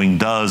following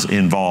does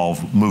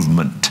involve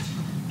movement.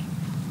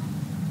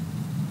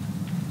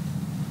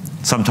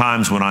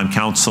 Sometimes when I'm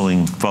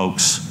counseling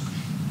folks,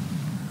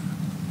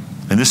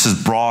 and this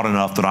is broad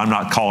enough that I'm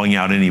not calling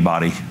out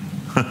anybody.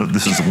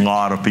 This is a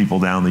lot of people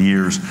down the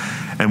years.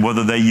 And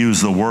whether they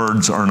use the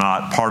words or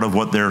not, part of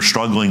what they're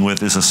struggling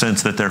with is a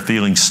sense that they're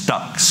feeling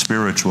stuck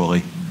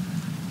spiritually.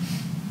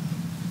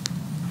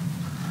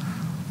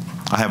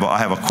 I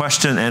have a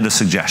question and a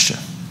suggestion.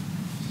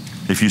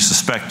 If you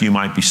suspect you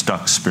might be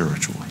stuck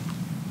spiritually.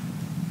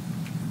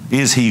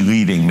 Is he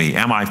leading me?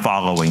 Am I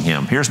following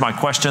him? Here's my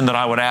question that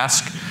I would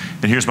ask,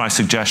 and here's my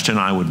suggestion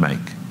I would make.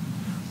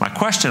 My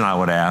question I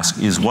would ask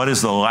is, what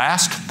is the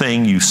last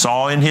thing you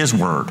saw in his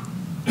word,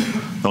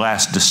 the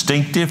last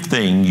distinctive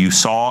thing you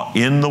saw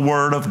in the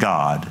word of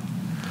God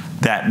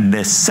that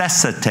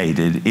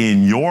necessitated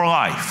in your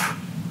life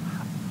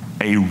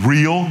a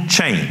real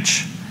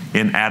change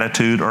in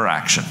attitude or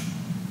action?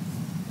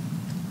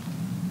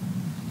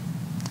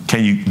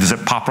 Does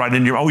it pop right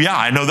into your, oh yeah,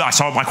 I know that. I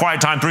saw it in my quiet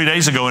time 3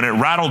 days ago and it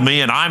rattled me,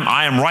 and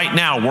I am right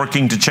now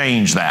working to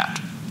change that.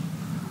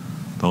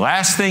 The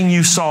last thing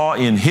you saw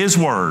in his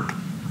word,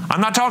 I'm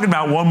not talking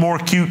about one more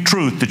cute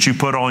truth that you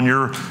put on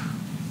your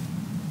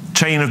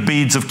chain of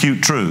beads of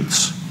cute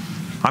truths.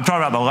 I'm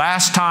talking about the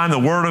last time the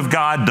word of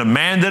God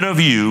demanded of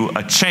you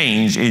a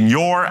change in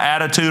your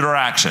attitude or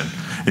action.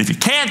 If you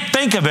can't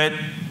think of it,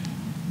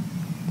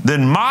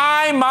 then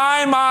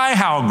my,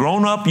 how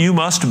grown up you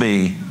must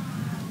be.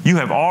 You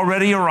have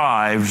already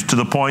arrived to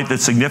the point that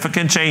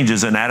significant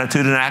changes in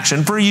attitude and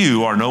action for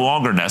you are no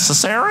longer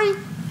necessary?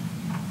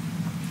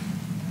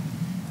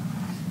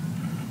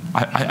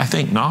 I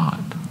think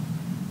not.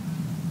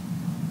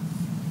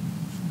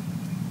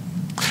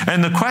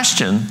 And the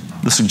question,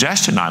 the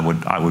suggestion I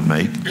would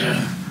make,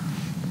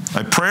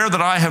 a prayer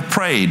that I have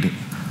prayed,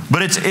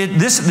 but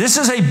this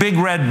is a big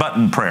red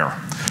button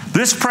prayer.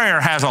 This prayer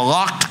has a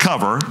locked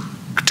cover,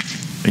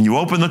 and you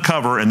open the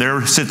cover, and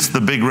there sits the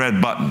big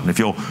red button. If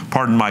you'll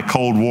pardon my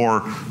Cold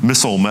War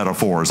missile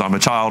metaphors. I'm a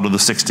child of the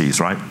 60s,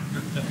 right?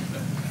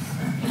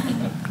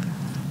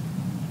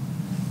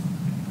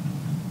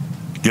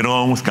 Get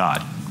along with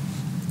God.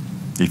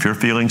 If you're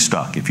feeling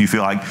stuck, if you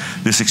feel like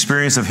this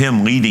experience of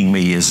him leading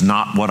me is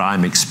not what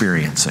I'm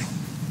experiencing,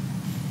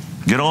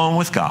 get along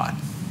with God.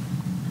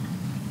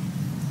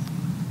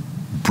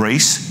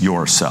 Brace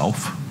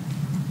yourself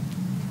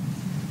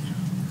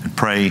and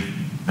pray.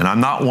 And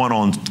I'm not one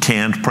on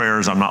canned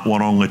prayers. I'm not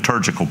one on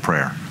liturgical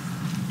prayer.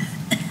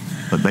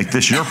 But make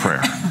this your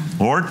prayer.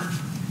 Lord,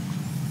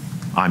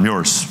 I'm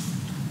yours.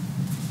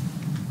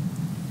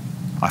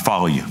 I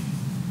follow you.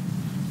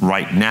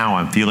 Right now,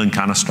 I'm feeling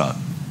kind of stuck.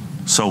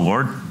 So,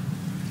 Lord,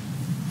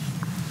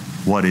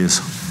 what is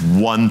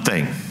one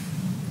thing?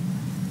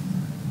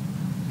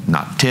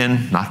 Not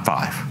 10, not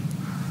 5.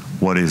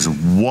 what is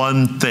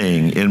one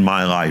thing in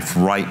my life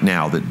right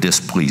now that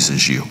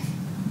displeases you?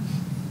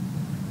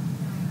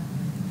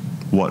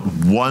 What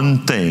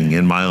one thing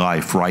in my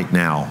life right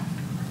now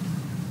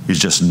is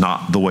just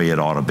not the way it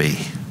ought to be?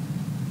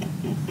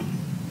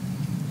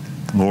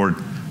 Lord,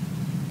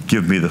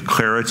 give me the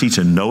clarity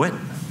to know it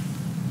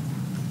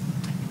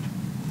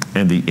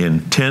and the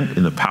intent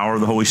and the power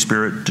of the Holy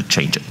Spirit to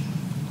change it.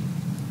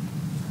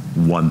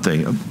 One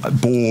thing.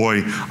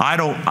 Boy,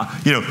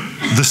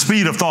 the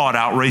speed of thought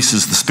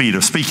outraces the speed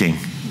of speaking.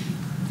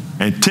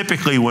 And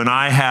typically when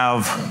I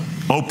have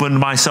opened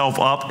myself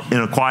up in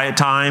a quiet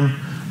time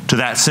to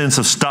that sense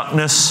of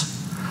stuckness,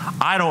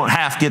 I don't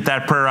half get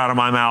that prayer out of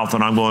my mouth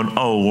and I'm going,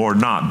 oh, Lord,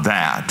 not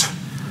that.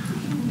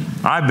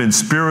 I've been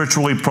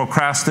spiritually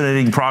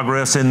procrastinating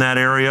progress in that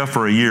area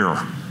for a year.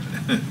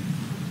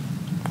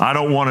 I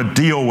don't want to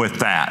deal with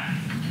that,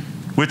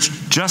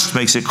 which just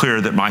makes it clear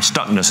that my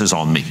stuckness is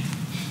on me.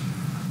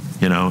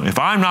 If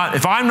I'm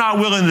not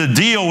willing to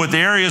deal with the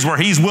areas where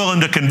He's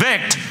willing to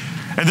convict,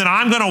 and then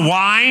I'm going to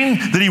whine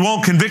that He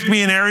won't convict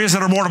me in areas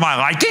that are more to my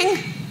liking?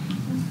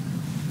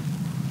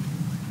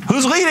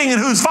 Who's leading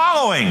and who's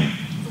following?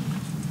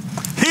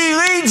 He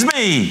leads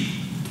me.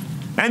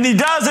 And He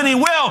does and He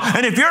will.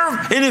 And if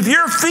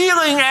you're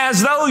feeling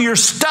as though you're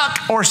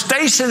stuck or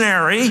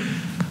stationary,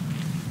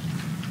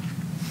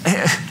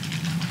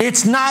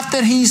 it's not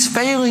that He's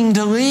failing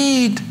to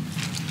lead,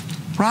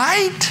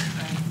 right?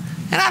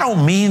 And I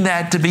don't mean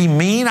that to be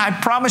mean. I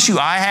promise you,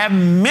 I have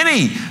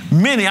many,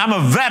 I'm a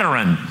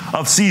veteran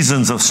of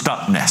seasons of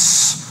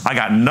stuckness. I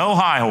got no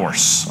high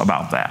horse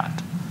about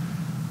that.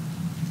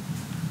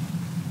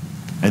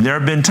 And there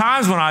have been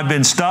times when I've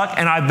been stuck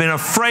and I've been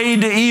afraid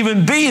to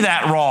even be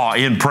that raw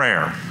in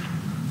prayer.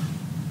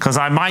 Because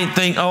I might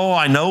think, oh,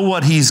 I know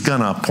what He's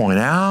going to point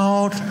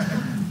out,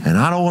 and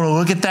I don't want to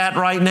look at that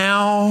right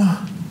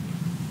now.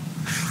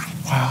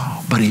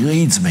 Wow, but He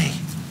leads me.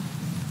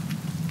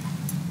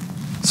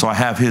 So I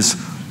have His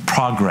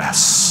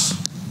progress.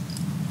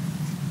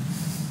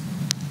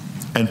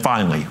 And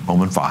finally,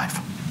 Romans 5.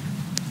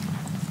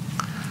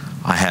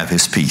 I have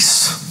His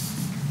peace.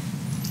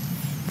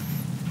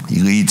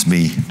 He leads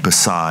me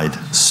beside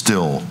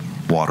still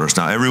waters.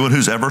 Now, everyone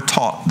who's ever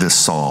taught this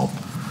psalm,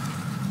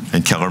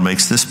 and Keller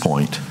makes this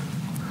point,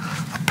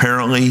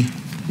 apparently,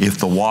 if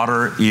the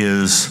water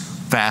is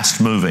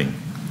fast moving,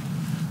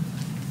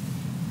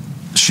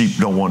 sheep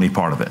don't want any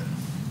part of it.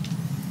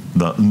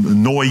 The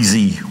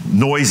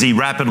noisy,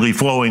 rapidly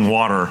flowing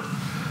water,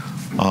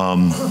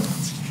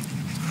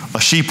 a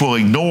sheep will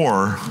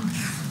ignore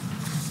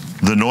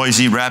the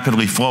noisy,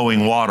 rapidly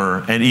flowing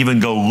water and even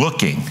go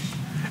looking.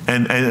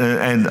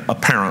 And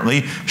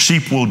apparently,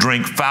 sheep will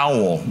drink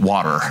foul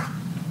water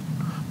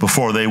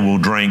before they will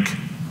drink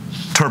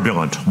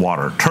turbulent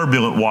water.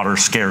 Turbulent water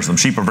scares them.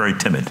 Sheep are very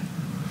timid,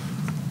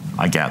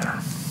 I gather.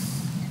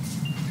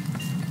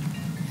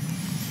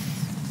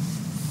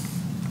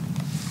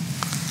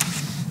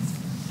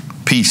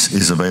 Peace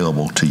is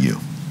available to you.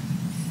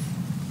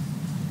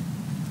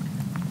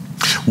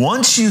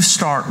 Once you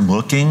start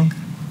looking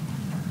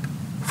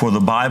for the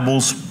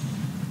Bible's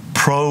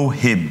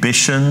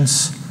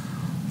prohibitions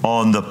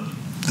on the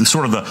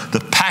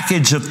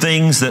package of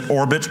things that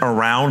orbit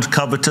around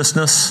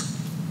covetousness,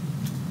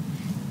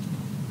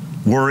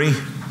 worry,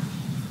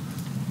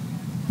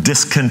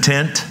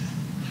 discontent,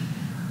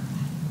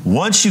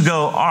 once you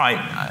go, all right,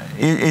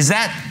 is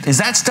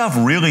that stuff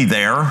really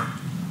there?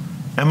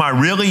 Am I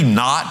really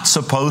not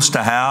supposed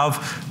to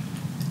have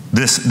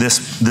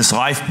this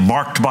life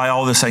marked by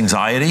all this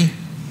anxiety?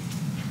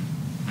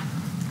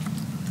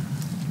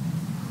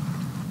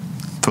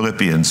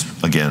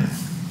 Philippians again,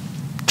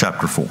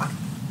 chapter 4,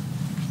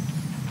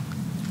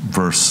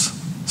 verse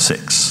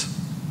 6.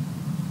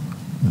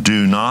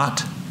 Do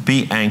not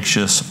be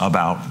anxious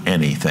about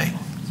anything.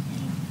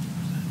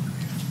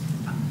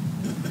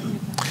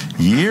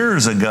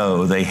 Years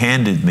ago, they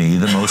handed me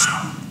the most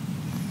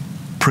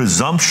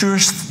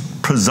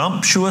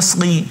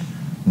presumptuously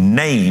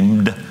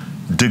named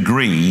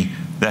degree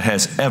that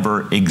has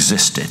ever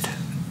existed.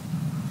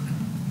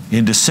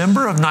 In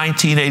December of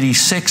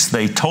 1986,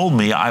 they told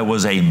me I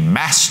was a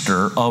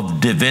Master of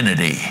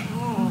Divinity.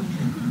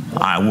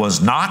 I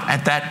was not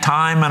at that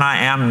time, and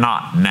I am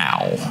not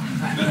now.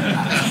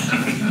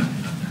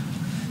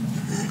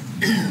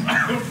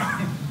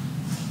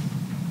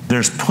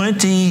 There's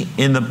plenty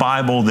in the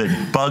Bible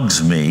that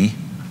bugs me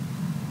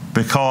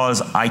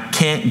because I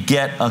can't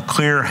get a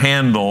clear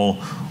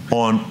handle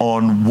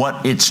on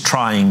what it's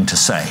trying to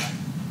say.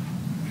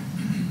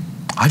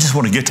 I just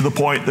want to get to the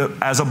point that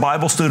as a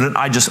Bible student,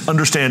 I just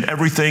understand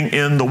everything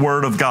in the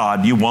Word of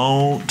God. You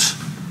won't.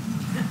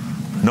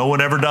 No one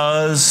ever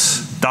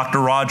does. Dr.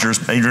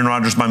 Rogers, Adrian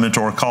Rogers, my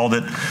mentor,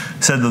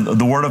 said that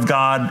the Word of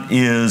God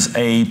is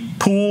a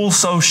pool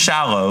so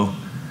shallow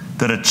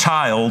that a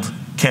child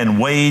can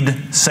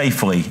wade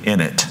safely in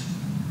it,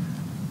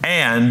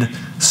 and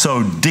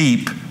so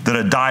deep that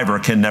a diver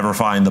can never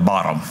find the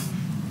bottom.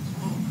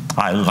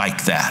 I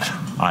like that.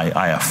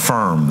 I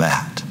affirm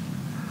that.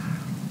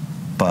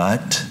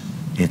 But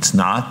it's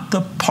not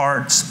the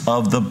parts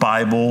of the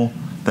Bible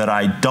that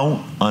I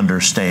don't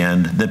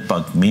understand that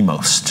bug me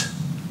most.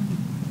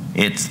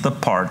 It's the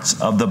parts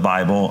of the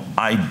Bible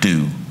I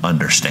do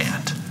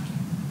understand.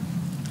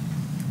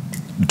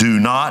 Do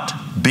not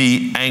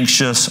be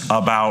anxious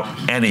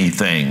about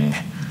anything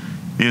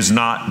is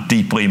not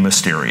deeply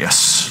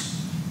mysterious.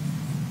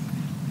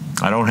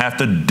 I don't have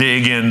to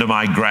dig into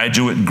my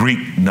graduate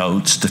Greek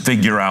notes to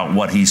figure out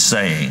what he's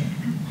saying.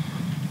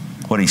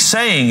 What he's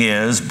saying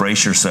is,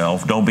 brace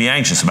yourself, don't be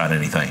anxious about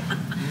anything.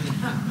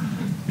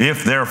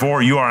 If,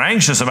 therefore, you are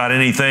anxious about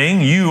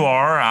anything, you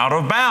are out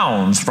of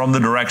bounds from the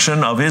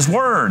direction of His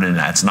Word, and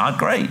that's not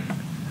great.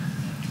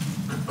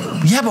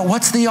 Yeah, but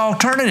what's the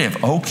alternative?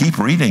 Oh, keep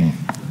reading.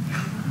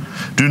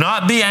 Do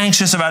not be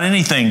anxious about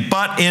anything,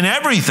 but in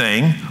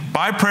everything,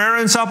 by prayer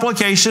and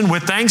supplication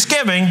with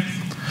thanksgiving,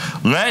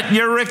 let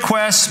your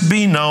requests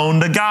be known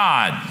to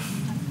God.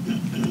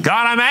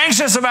 God, I'm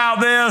anxious about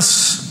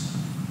this,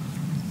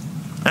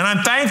 and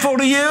I'm thankful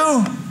to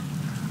you.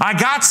 I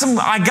got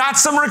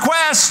some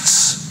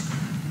requests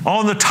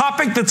on the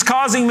topic that's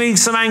causing me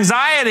some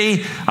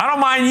anxiety. I don't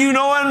mind you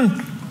knowing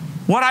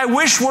what I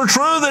wish were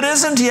true that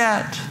isn't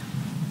yet.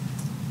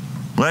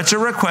 Let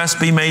your request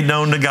be made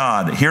known to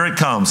God. Here it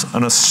comes,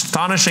 an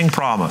astonishing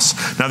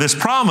promise. Now this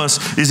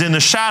promise is in the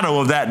shadow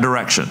of that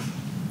direction,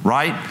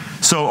 right?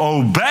 So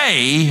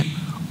obey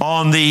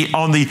on the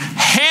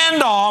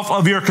handoff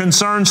of your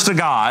concerns to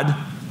God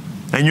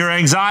and your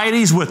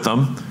anxieties with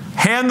them.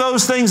 Hand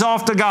those things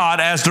off to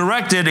God as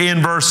directed in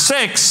verse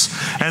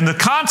 6, and the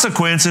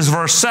consequence is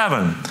verse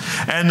 7.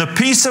 And the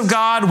peace of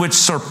God, which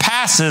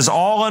surpasses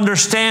all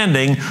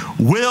understanding,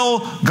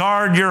 will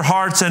guard your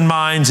hearts and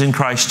minds in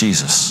Christ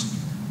Jesus.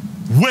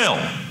 Will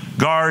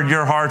guard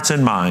your hearts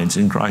and minds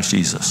in Christ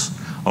Jesus.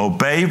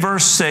 Obey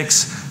verse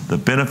 6. The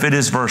benefit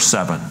is verse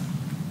 7.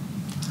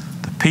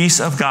 The peace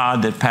of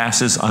God that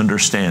passes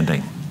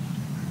understanding.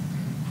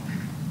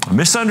 I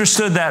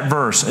misunderstood that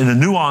verse in a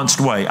nuanced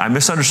way. I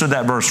misunderstood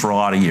that verse for a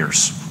lot of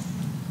years.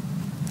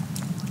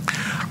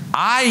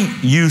 I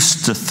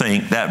used to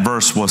think that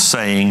verse was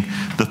saying,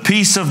 the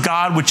peace of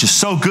God which is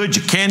so good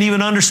you can't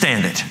even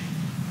understand it.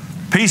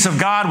 Peace of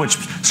God which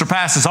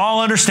surpasses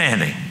all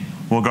understanding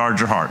will guard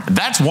your heart.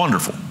 That's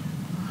wonderful.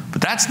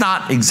 But that's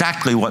not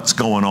exactly what's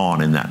going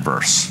on in that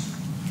verse.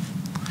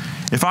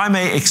 If I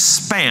may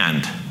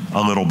expand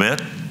a little bit,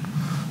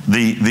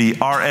 the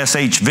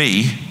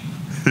RSHV,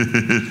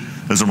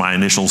 those are my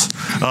initials.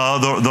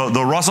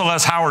 The Russell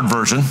S. Howard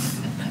version.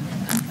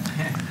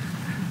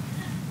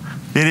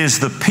 It is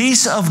the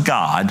peace of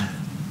God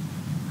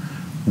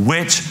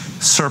which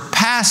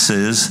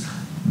surpasses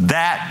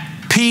that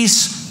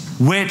peace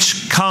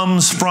which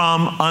comes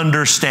from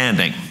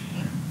understanding.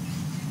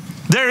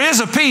 There is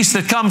a peace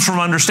that comes from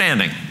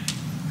understanding.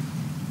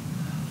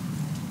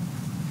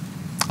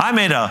 I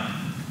made a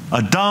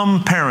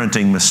dumb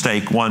parenting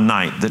mistake one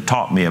night that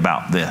taught me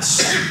about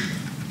this.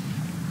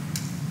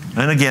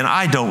 And again,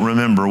 I don't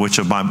remember which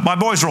of my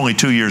boys are only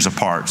 2 years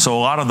apart, so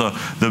a lot of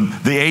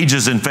the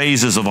ages and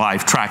phases of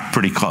life tracked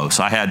pretty close.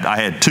 I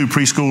had 2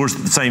 preschoolers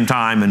at the same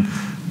time and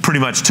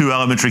pretty much 2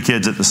 elementary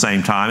kids at the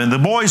same time. And the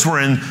boys were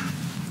in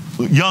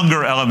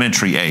younger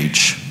elementary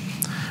age.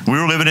 We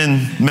were living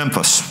in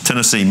Memphis,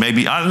 Tennessee.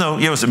 Maybe, I don't know,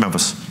 yeah, it was in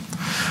Memphis.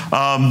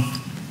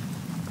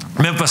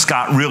 Memphis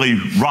got really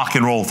rock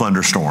and roll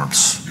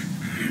thunderstorms.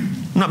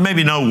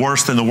 Maybe no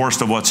worse than the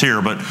worst of what's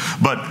here, but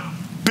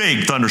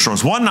big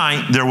thunderstorms. One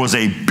night, there was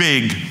a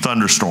big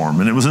thunderstorm,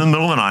 and it was in the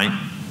middle of the night.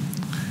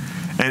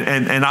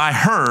 And I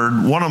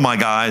heard one of my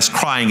guys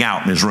crying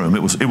out in his room.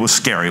 It was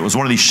scary. It was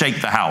one of these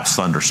shake the house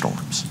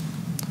thunderstorms.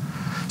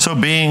 So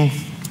being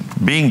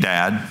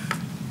dad,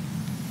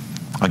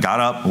 I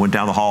got up and went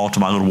down the hall to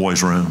my little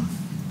boy's room.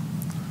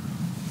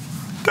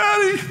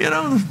 Daddy,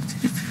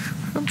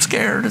 I'm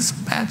scared. It's a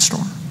bad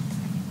storm.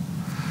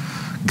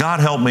 God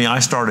help me, I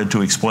started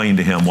to explain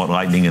to him what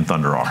lightning and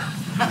thunder are.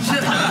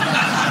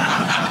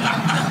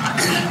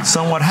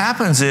 So what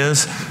happens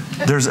is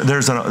there's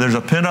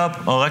a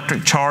pent-up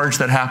electric charge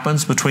that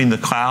happens between the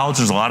clouds.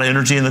 There's a lot of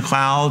energy in the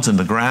clouds and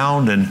the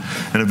ground, and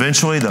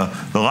eventually the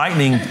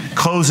lightning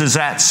closes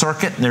that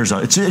circuit. And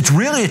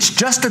it's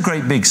just a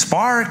great big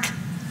spark,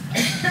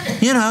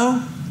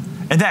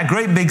 and that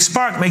great big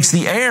spark makes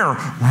the air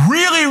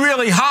really,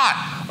 really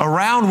hot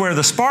around where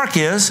the spark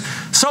is,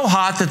 so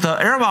hot that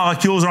the air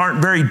molecules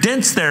aren't very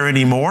dense there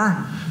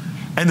anymore.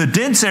 And the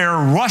dense air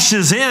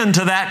rushes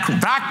into that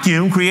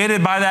vacuum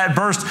created by that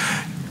burst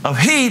of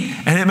heat,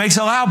 and it makes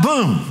a loud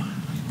boom.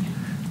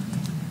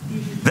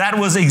 That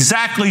was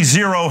exactly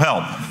zero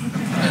help.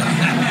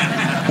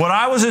 What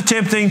I was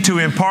attempting to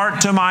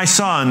impart to my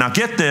son, now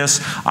get this,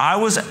 I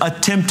was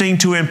attempting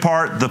to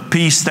impart the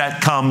peace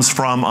that comes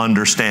from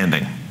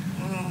understanding.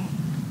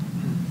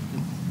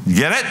 You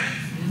get it?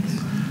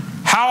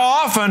 How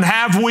often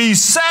have we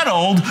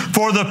settled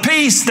for the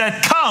peace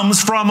that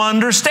comes from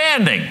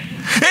understanding?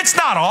 It's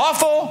not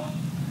awful.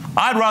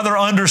 I'd rather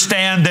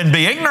understand than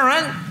be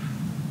ignorant.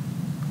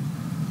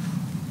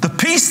 The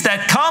peace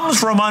that comes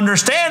from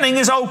understanding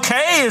is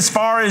okay as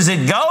far as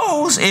it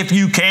goes, if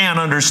you can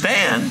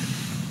understand.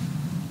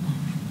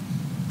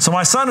 So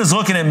my son is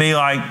looking at me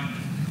like,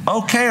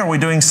 okay, are we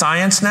doing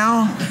science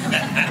now?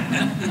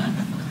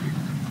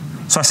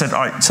 So I said,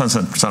 all right,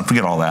 son,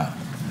 forget all that.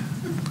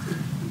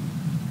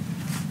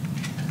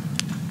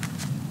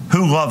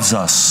 Who loves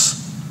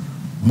us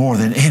more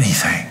than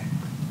anything?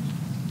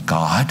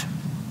 God,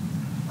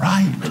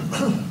 right?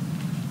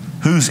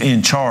 Who's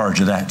in charge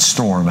of that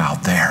storm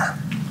out there?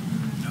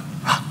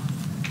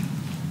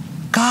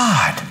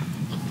 God.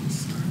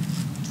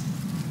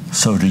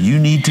 So do you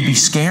need to be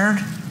scared?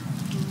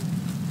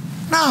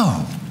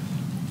 No.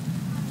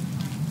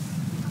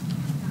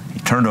 He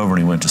turned over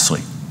and he went to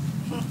sleep.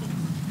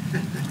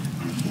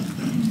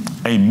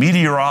 A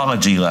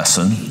meteorology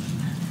lesson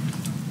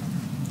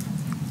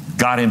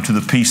got him to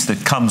the peace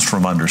that comes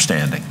from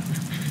understanding.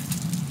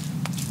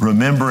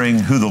 Remembering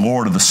who the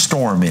Lord of the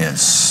storm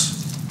is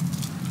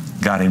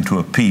got him to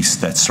a peace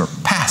that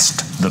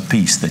surpassed the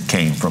peace that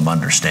came from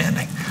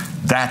understanding.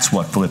 That's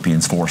what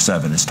Philippians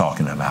 4:7 is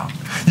talking about.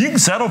 You can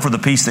settle for the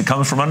peace that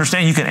comes from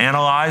understanding. You can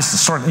analyze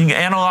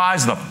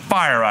the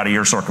fire out of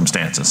your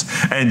circumstances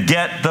and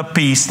get the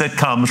peace that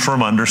comes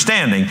from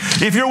understanding.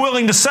 If you're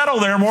willing to settle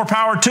there, more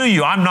power to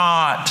you. I'm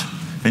not,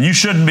 and you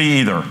shouldn't be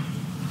either.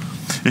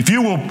 If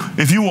you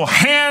will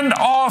hand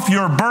off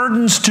your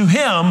burdens to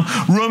Him,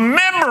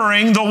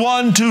 remembering the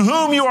one to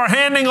whom you are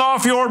handing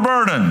off your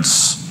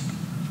burdens,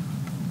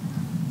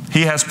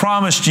 He has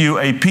promised you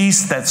a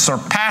peace that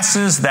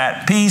surpasses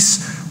that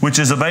peace which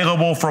is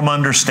available from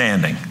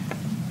understanding.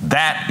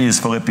 That is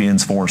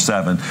Philippians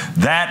 4:7.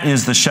 That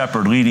is the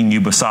shepherd leading you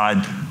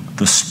beside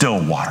the still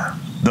water,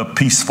 the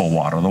peaceful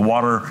water, the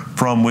water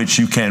from which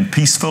you can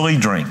peacefully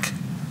drink.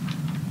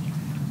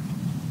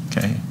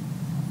 Okay?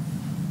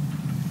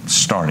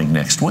 Starting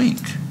next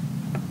week,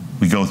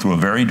 we go through a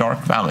very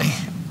dark valley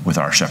with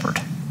our shepherd.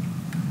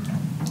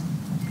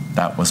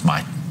 That was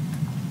my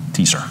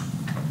teaser.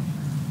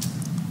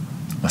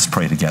 Let's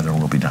pray together and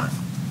we'll be done.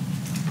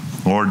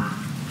 Lord,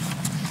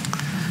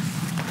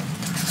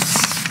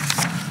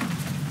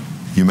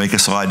 you make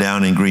us lie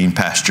down in green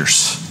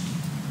pastures,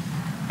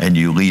 and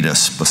you lead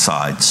us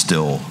beside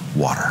still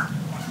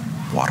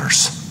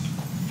waters.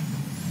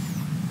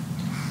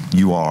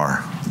 You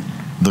are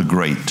the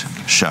great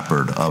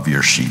shepherd of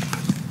your sheep.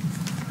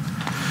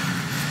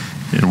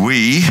 And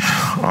we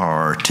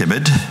are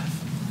timid,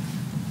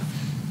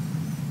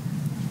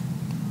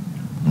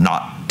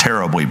 not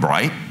terribly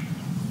bright.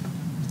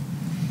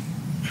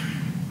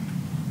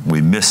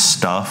 We miss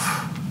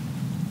stuff.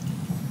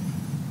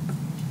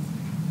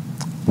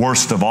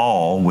 Worst of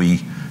all,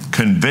 we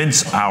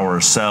convince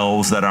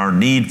ourselves that our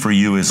need for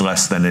you is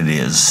less than it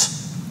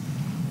is.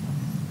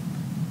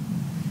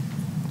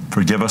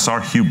 Forgive us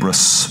our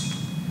hubris.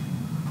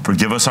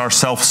 Forgive us our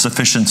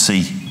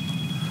self-sufficiency.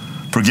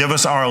 Forgive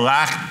us our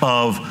lack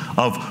of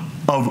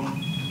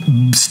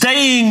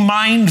staying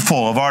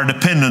mindful of our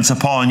dependence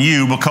upon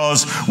you,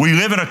 because we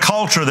live in a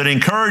culture that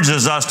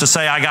encourages us to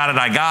say, I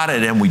got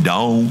it, and we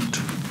don't.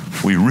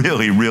 We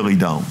really, really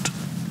don't.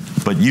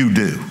 But you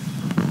do.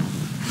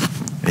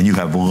 And you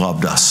have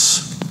loved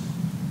us.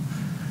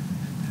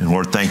 And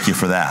Lord, thank you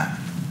for that.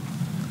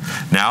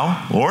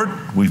 Now,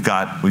 Lord, we've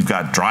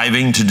got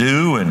driving to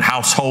do and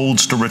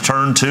households to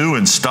return to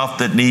and stuff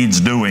that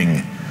needs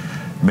doing.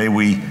 May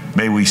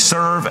we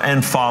serve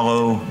and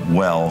follow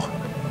well.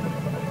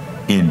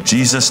 In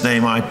Jesus'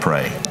 name I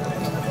pray.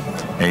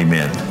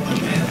 Amen.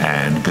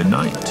 And good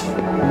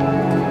night.